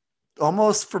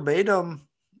almost verbatim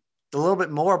a little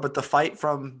bit more, but the fight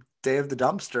from Day of the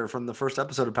Dumpster from the first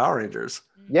episode of Power Rangers.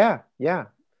 Yeah.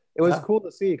 It was cool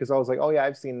to see because I was like, oh yeah,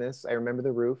 I've seen this. I remember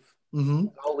the roof.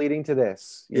 All leading to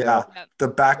this. You know? The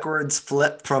backwards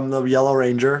flip from the Yellow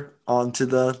Ranger onto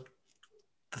the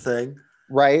thing.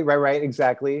 Right,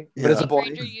 exactly. Yeah. But it's a boy.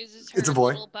 Ranger uses her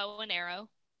little bow and arrow.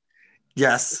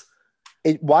 Yes.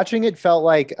 Watching it felt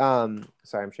like sorry,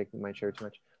 I'm shaking my chair too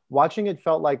much. Watching it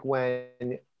felt like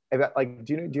when like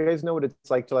do you guys know what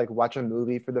it's like to like watch a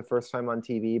movie for the first time on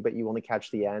TV, but you only catch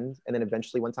the end, and then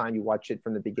eventually one time you watch it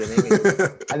from the beginning,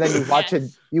 and then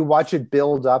you watch it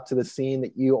build up to the scene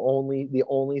that the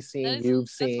only scene you've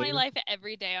seen. That's my life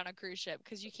every day on a cruise ship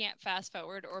because you can't fast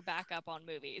forward or back up on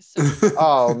movies. So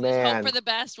oh man, just hope for the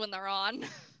best when they're on.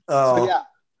 Oh so, yeah.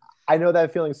 I know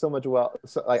that feeling so much well.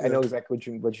 So like I know exactly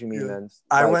what you mean then.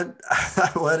 I went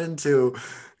into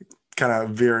kind of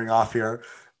veering off here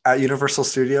at Universal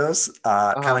Studios.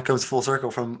 Kind of comes full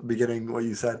circle from beginning what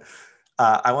you said.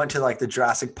 I went to like the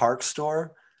Jurassic Park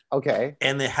store. Okay.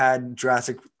 And they had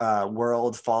Jurassic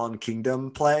World Fallen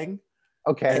Kingdom playing.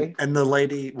 Okay. And the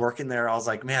lady working there, I was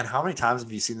like, man, how many times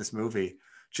have you seen this movie?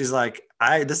 She's like,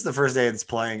 this is the first day it's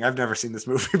playing. I've never seen this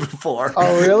movie before.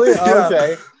 Oh, really? Yeah.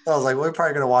 Okay. I was like, we're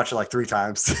probably going to watch it like 3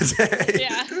 times today.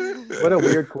 Yeah. What a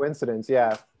weird coincidence.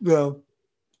 Yeah. No.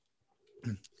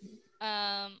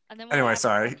 And then anyway,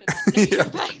 sorry. It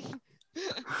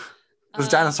was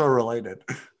dinosaur related.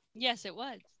 Yes, it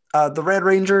was. The Red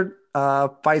Ranger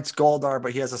fights Goldar,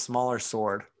 but he has a smaller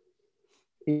sword.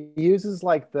 He uses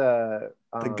like the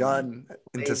gun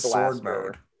into sword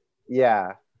mode.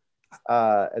 Yeah.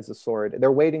 As a sword.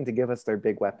 They're waiting to give us their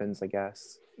big weapons, I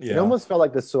guess. Yeah. It almost felt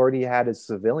like the sword he had as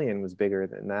civilian was bigger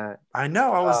than that. I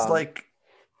know. I was like,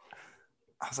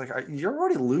 you're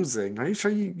already losing. Are you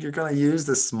sure you're going to use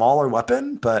this smaller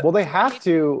weapon? But well, they have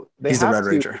to. He's the Red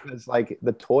Ranger because like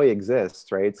the toy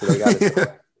exists, right? So they got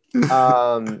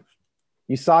to.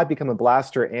 You saw it become a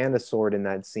blaster and a sword in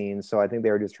that scene, so I think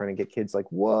they were just trying to get kids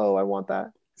like, "Whoa, I want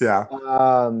that." Yeah.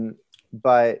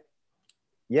 But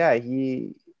yeah,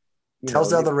 he tells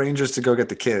the other Rangers to go get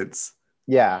the kids.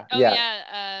 Yeah. Oh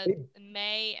yeah.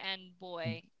 May and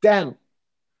Boy. Dan.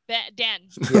 Dan.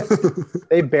 Yeah.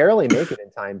 They barely make it in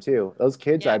time too. Those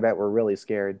kids, I bet, were really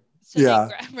scared. So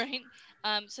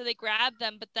so they grab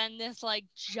them, but then this like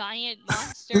giant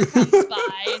monster comes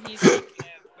by, and he's like,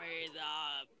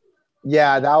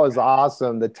 yeah, that was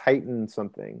awesome. The Titan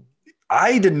something.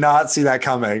 I did not see that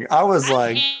coming. I was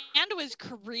that hand was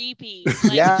creepy.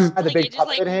 Like, the big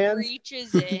puppet hands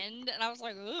reaches in, and I was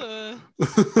like, ugh.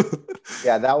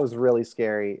 Yeah, that was really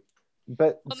scary.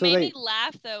 But what made me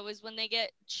laugh though was when they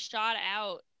get shot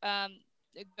out.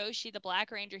 Goshi, the Black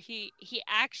Ranger, he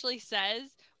actually says,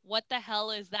 "What the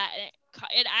hell is that?" And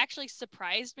it actually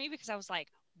surprised me because I was like,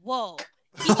 "Whoa."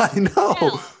 I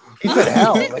know. He said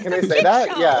hell. Like, can I say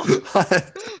that? Yeah.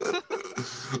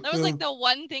 That was like the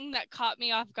one thing that caught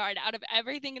me off guard out of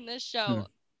everything in this show.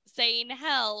 saying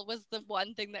hell was the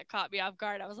one thing that caught me off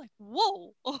guard. I was like,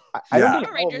 whoa. I don't think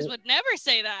Power Rangers would never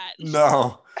say that.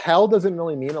 No. Hell doesn't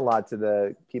really mean a lot to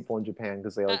the people in Japan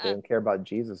because they they don't care about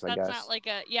Jesus, I guess.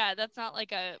 That's not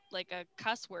like a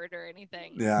cuss word or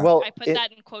anything. Yeah. Well, I put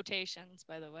that in quotations,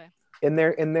 by the way. In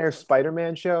their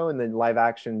Spider-Man show, in the live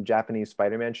action Japanese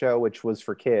Spider-Man show, which was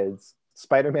for kids,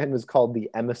 Spider-Man was called the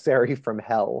Emissary from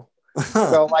Hell.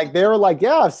 So like they were like,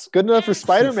 yeah, it's good enough for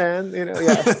Spider-Man, you know.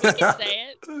 Yeah. We can say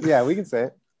it. Yeah, we can say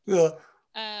it. Yeah.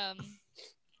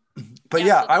 But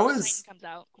yeah, I was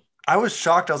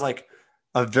shocked. I was like,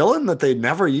 a villain that they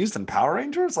never used in Power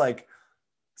Rangers? Like,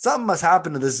 something must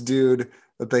happen to this dude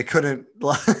that they couldn't,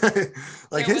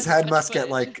 like his head must get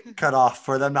like cut off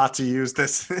for them not to use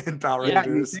this in Power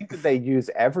Rangers. You think that they use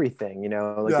everything, you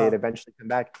know, like they'd eventually come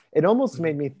back. It almost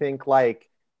made me think like,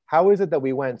 how is it that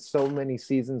we went so many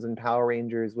seasons in Power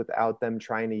Rangers without them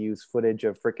trying to use footage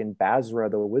of freaking Basra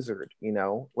the Wizard, you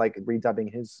know, like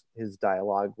redubbing his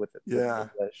dialogue with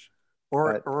English.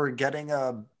 Or getting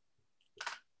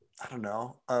I don't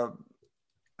know,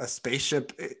 a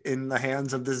spaceship in the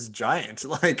hands of this giant.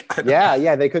 Like,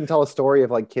 they couldn't tell a story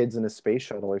of like kids in a space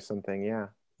shuttle or something. Yeah,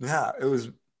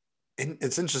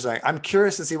 it's interesting. I'm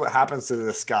curious to see what happens to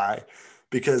this guy,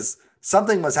 because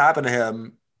something must happen to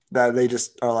him that they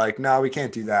just are like, no, we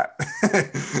can't do that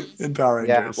in Power Rangers.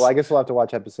 Yeah, well, I guess we'll have to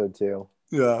watch episode 2.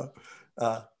 Yeah.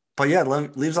 But yeah,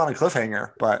 leaves on a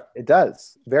cliffhanger, but it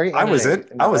does. I was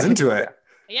into it.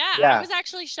 Yeah, I was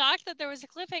actually shocked that there was a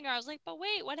cliffhanger. I was like, but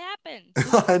wait, what happened?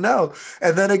 I know.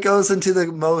 And then it goes into the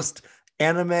most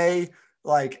anime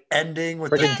like ending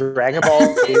with the Dragon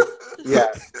Ball. Yeah.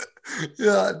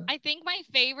 I think my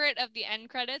favorite of the end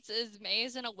credits is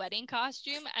May's in a wedding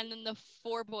costume, and then the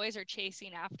 4 boys are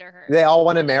chasing after her. They all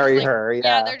want to marry her.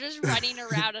 Yeah, they're just running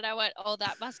around, and I went, oh,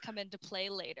 that must come into play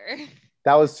later.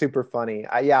 That was super funny.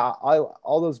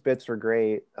 All those bits were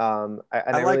great. I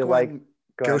really like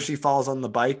Goshi falls on the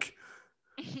bike.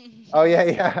 Oh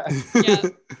yeah.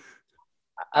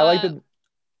 I like that.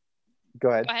 Go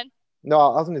ahead. No,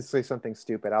 I was going to say something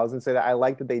stupid. I was going to say that I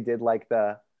like that they did like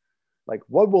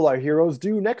what will our heroes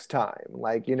do next time?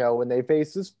 Like, you know, when they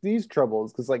face these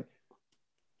troubles, because like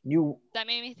that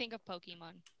made me think of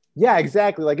Pokemon. Yeah,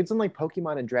 exactly. Like it's in like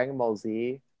Pokemon and Dragon Ball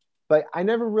Z, but I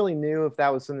never really knew if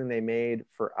that was something they made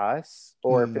for us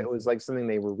or if it was like something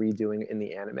they were redoing in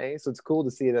the anime. So it's cool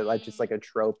to see that like just like a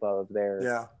trope of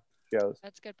their shows.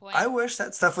 That's a good point. I wish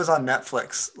that stuff was on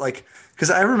Netflix. Like, because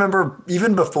I remember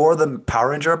even before the Power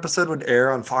Ranger episode would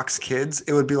air on Fox Kids,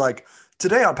 it would be like,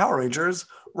 today on Power Rangers,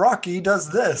 Rocky does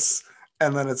this.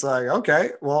 And then it's like,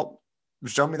 okay, well,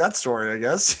 show me that story, I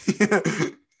guess.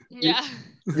 Yeah.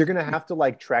 You're going to have to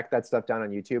like track that stuff down on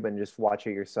YouTube and just watch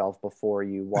it yourself before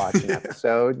you watch an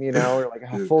episode, you know, or like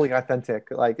fully authentic.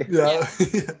 Like,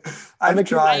 I've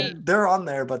tried. They're on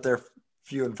there, but they're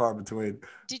few and far between.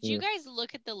 Did you guys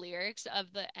look at the lyrics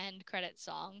of the end credit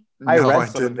song? I read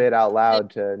some of it out loud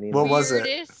to Nina. What was it?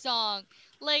 Weirdest song.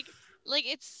 Like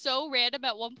it's so random.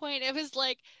 At one point it was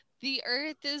like, the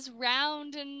earth is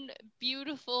round and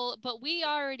beautiful, but we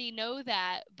already know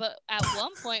that. But at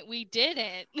one point we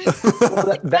didn't.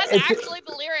 That's actually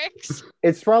the lyrics.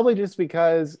 It's probably just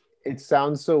because it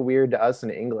sounds so weird to us in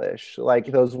English. Like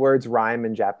those words rhyme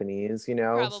in Japanese, you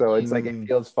know? Probably. So it's like it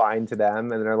feels fine to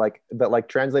them. And they're like, but like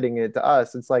translating it to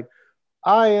us, it's like,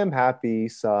 I am happy,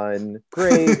 son.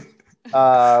 Great.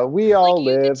 We all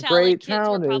live. Great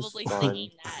town is fun.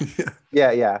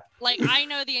 Yeah. Like I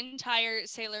know the entire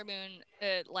Sailor Moon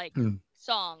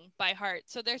song by heart.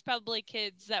 So there's probably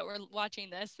kids that were watching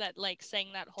this that like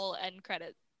sang that whole end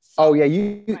credit. Oh yeah,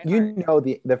 you know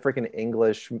the freaking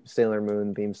English Sailor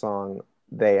Moon theme song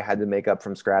they had to make up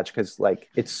from scratch because like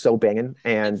it's so banging,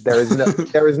 and there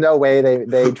was no way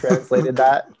they translated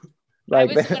that.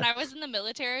 Like when I was in the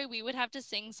military, we would have to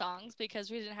sing songs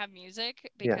because we didn't have music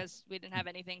because we didn't have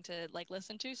anything to like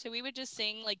listen to. So we would just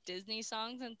sing like Disney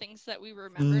songs and things that we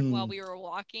remembered while we were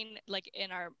walking like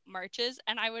in our marches.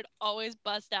 And I would always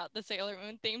bust out the Sailor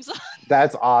Moon theme song.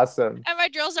 That's awesome. And my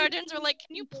drill sergeants were like,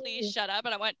 "Can you please shut up?"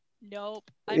 And I went,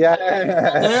 "Nope."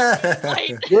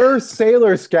 We're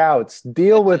Sailor Scouts.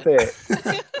 Deal with it.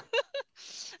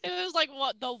 It was like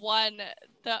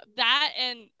that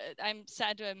and I'm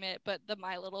sad to admit, but the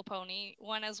My Little Pony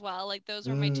one as well. Like those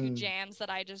were my 2 jams that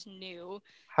I just knew.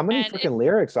 How many freaking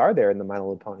lyrics are there in the My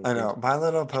Little Pony? I know, My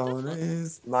Little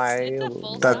Ponies.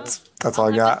 That's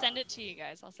all I got. I'll send it to you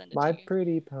guys. I'll send it My to you.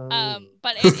 Pretty Pony.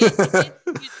 But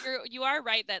you are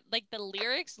right that like the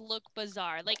lyrics look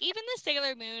bizarre. Like even the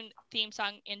Sailor Moon theme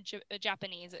song in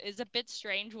Japanese is a bit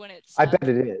strange when it's. I bet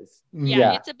it is.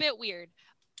 Yeah, it's a bit weird.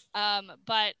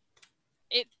 But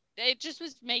it just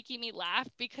was making me laugh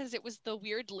because it was the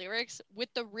weird lyrics with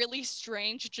the really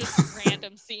strange, just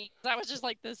random scenes. I was just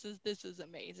like, this is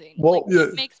amazing. Well, like,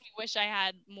 it makes me wish I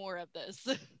had more of this.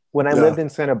 When I lived in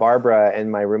Santa Barbara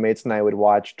and my roommates and I would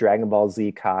watch Dragon Ball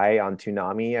Z Kai on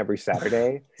Toonami every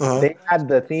Saturday, they had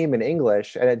the theme in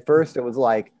English. And at first it was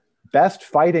like, best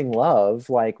fighting love.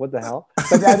 Like, what the hell?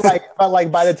 But then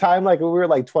by the time we were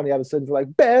like 20 episodes, we're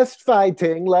like, best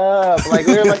fighting love. Like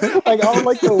we were like all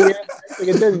like the weird, like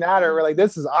it didn't matter. We're like,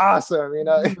 this is awesome, you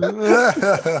know? It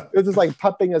was just like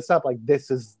pumping us up, like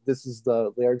this is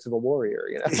the lyrics of a warrior,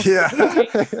 you know? Yeah.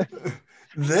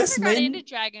 This got into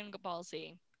Dragon Ball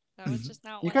Z. That was just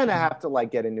not. You kind of have to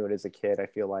like get into it as a kid, I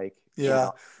feel like. Yeah.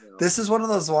 You know? This is one of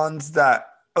those ones that,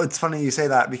 it's funny you say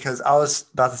that, because I was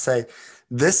about to say,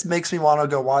 this makes me want to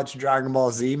go watch Dragon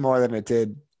Ball Z more than it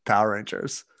did Power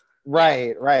Rangers.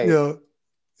 Right. Yeah.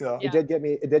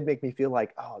 It did make me feel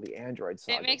like, oh, the Android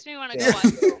saga. It makes me want to go watch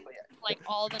like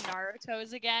all the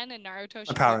Narutos again, and Naruto.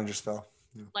 Power Rangers though.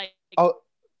 Like,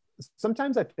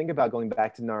 sometimes I think about going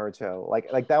back to Naruto.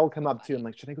 Like that will come up too. I'm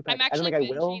like, should I go back? I'm actually I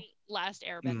will. Last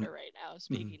Airbender right now.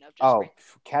 Speaking of just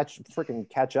catch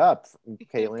up,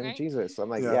 Caitlin. Right? Jesus, I'm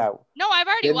like, yeah. No, I've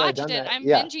already watched it. I'm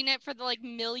binging it for the like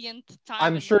millionth time.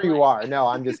 I'm sure you are. No,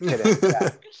 I'm just kidding.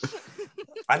 Yeah.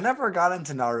 I never got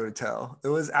into Naruto. It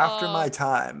was after my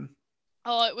time.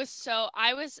 Oh, it was so.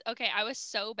 I was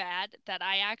so bad that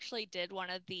I actually did one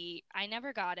of the. I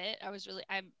never got it.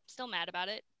 I'm still mad about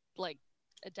it. Like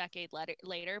a decade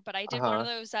later, but I did one of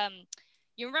those.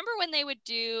 You remember when they would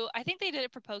do, I think they did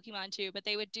it for Pokemon too, but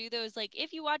they would do those, like,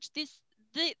 if you watch these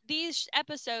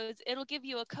episodes, it'll give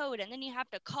you a code, and then you have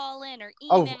to call in or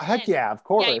email. Oh, heck yeah, of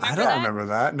course. Yeah, I don't remember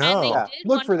that. No.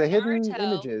 Look for the hidden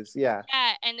images. Yeah.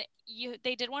 Yeah, and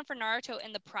they did one for Naruto,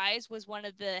 and the prize was one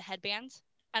of the headbands,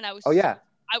 and I was I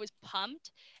was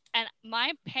pumped. And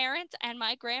my parents and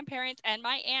my grandparents and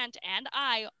my aunt and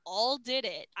I all did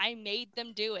it. I made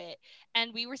them do it.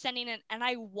 And we were sending it, and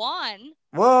I won.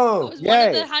 Whoa. I was one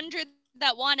of the 100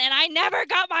 that won, and I never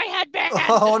got my headband.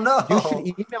 Oh, no. You should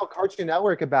email Cartoon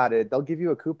Network about it. They'll give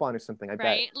you a coupon or something, I bet.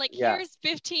 Right? Like, here's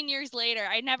 15 years later.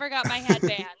 I never got my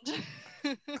headband.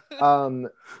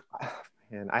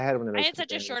 Man, I had one of those. I had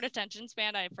such a short attention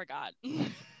span, I forgot.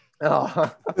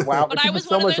 Oh, wow. But I was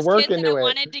so one much of those work kids into that it.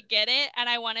 wanted to get it, and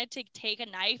I wanted to take a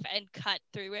knife and cut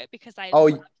through it because I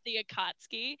loved the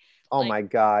Akatsuki. Oh my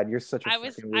God, you're such a I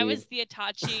was the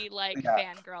Itachi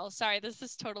fangirl. Sorry, this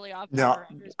is totally off. No,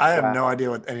 I have no idea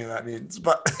what any of that means,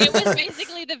 but it was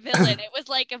basically the villain. It was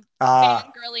like a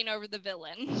fangirling over the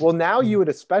villain. Well, now you would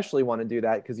especially want to do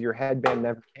that because your headband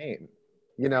never came.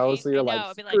 You know, right? So you're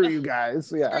like, screw you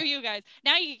guys. Yeah. Screw you guys.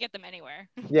 Now you can get them anywhere.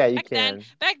 Yeah, you can.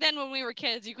 Back then when we were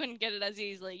kids, you couldn't get it as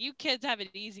easily. You kids have it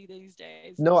easy these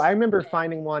days. No, I remember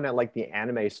finding one at like the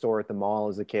anime store at the mall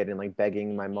as a kid and like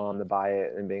begging my mom to buy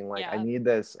it and being like, I need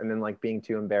this. And then like being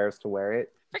too embarrassed to wear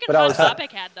it. Freaking Hot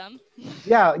Topic had them.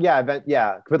 Yeah. But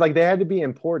like they had to be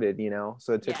imported, you know,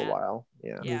 so it took a while.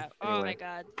 Yeah. Anyway. Oh my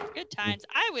God. Good times.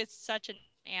 I was such an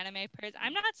anime person.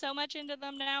 I'm not so much into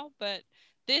them now, but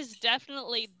this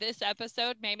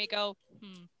episode made me go,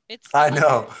 it's. I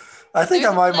know. I think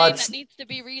I might watch. That needs to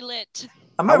be relit.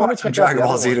 I might watch Dragon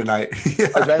Ball Z tonight.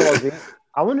 Dragon Ball Z.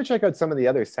 I want to check out some of the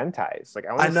other Sentais. Like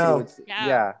I know.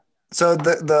 Yeah. So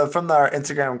the from our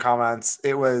Instagram comments,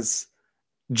 it was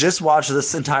just watch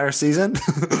this entire season.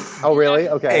 Oh really?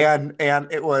 Okay.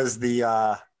 And it was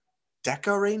the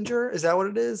Deco Ranger, is that what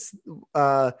it is? Is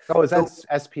that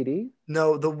SPD?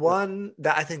 No, the one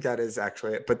that I think that is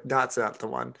actually it, but that's not the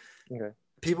one. Okay.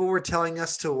 People were telling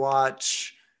us to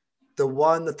watch the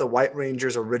one that the White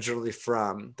Ranger's originally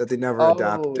from, that they never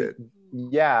adapted.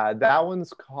 Yeah, that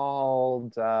one's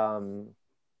called. I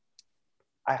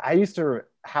used to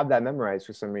have that memorized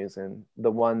for some reason.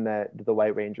 The one that the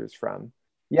White Ranger's from.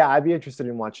 Yeah, I'd be interested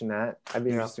in watching that.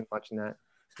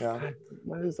 Yeah.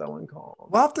 What is that one called?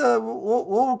 We'll have to.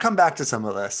 We'll come back to some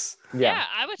of this. Yeah,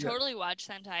 I would totally watch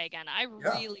Sentai again. I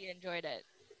really enjoyed it.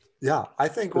 Yeah, I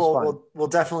think we'll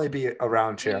definitely be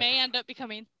around here. We may end up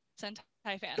becoming Sentai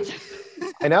fans.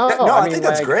 I know. I think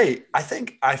that's great. I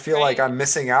feel like I'm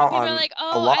missing out on like,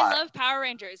 a lot. I love Power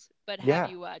Rangers, but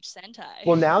have you watched Sentai?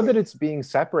 Well, now that it's being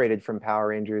separated from Power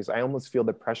Rangers, I almost feel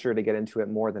the pressure to get into it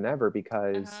more than ever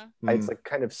because it's like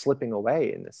kind of slipping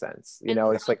away in a sense. You know,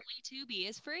 it's like Tubi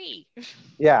is free.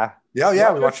 Yeah.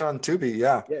 Yeah. We watched it on Tubi.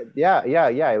 Yeah.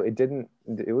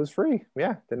 It was free.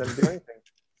 Yeah. Didn't have to do anything.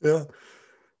 Yeah.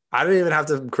 I didn't even have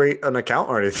to create an account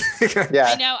or anything. Yeah.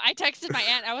 I know. I texted my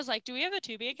aunt. I was like, do we have a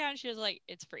Tubi account? She was like,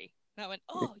 it's free. And I went,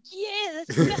 oh, yeah,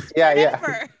 that's the best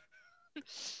ever.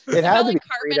 It had to be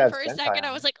Cartman for a second.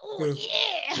 I was like, oh,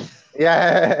 yeah.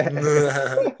 Yeah.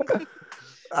 Bring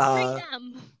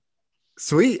them.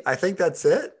 Sweet. I think that's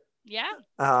it. Yeah.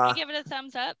 I give it a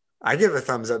thumbs up. I give it a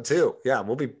thumbs up too. Yeah,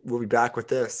 we'll be back with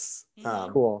this.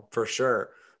 Cool. For sure.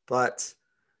 But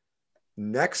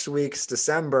next week's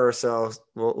December, so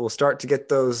we'll start to get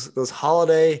those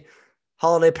holiday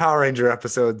Power Ranger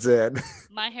episodes in.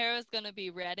 My hair is gonna be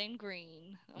red and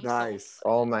green. Nice. So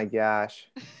oh my gosh.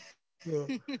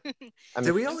 Did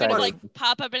we only gonna watch... like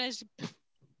pop up and it's...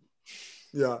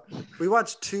 Yeah, we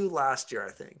watched 2 last year,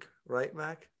 I think. Right,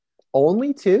 Mac?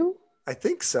 Only 2? I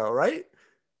think so. Right?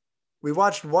 We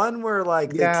watched one where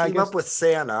like they team up with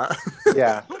Santa.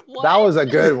 Yeah, that was a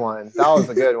good one.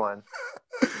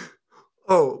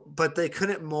 Oh, but they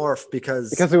couldn't morph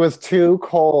because it was too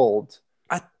cold.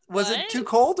 Was it too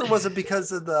cold, or was it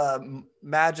because of the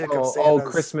magic of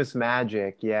Santa's... Christmas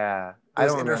magic? Yeah, I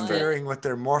don't interfering with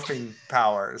their morphing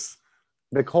powers.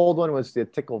 The cold one was the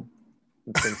tickle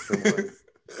pincer one.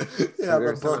 Yeah,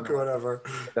 the book or whatever.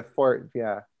 The fort,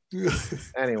 yeah.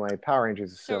 Anyway, Power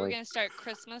Rangers is silly. So we're gonna start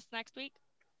Christmas next week.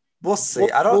 We'll see.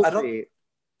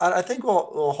 I think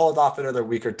we'll hold off another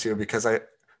week or two because I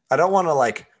don't want to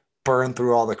like burn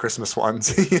through all the Christmas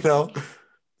ones, you know?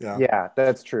 Yeah. Yeah,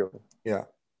 that's true. Yeah.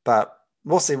 But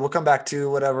we'll see. We'll come back to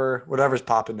whatever's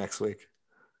popping next week.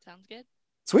 Sounds good.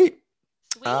 Sweet.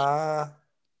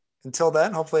 Until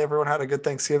then, hopefully everyone had a good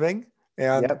Thanksgiving.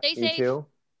 And stay safe. You too.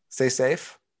 Stay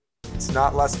safe. It's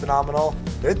not less phenomenal.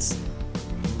 It's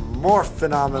more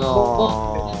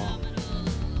phenomenal.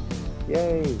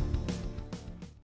 Yay.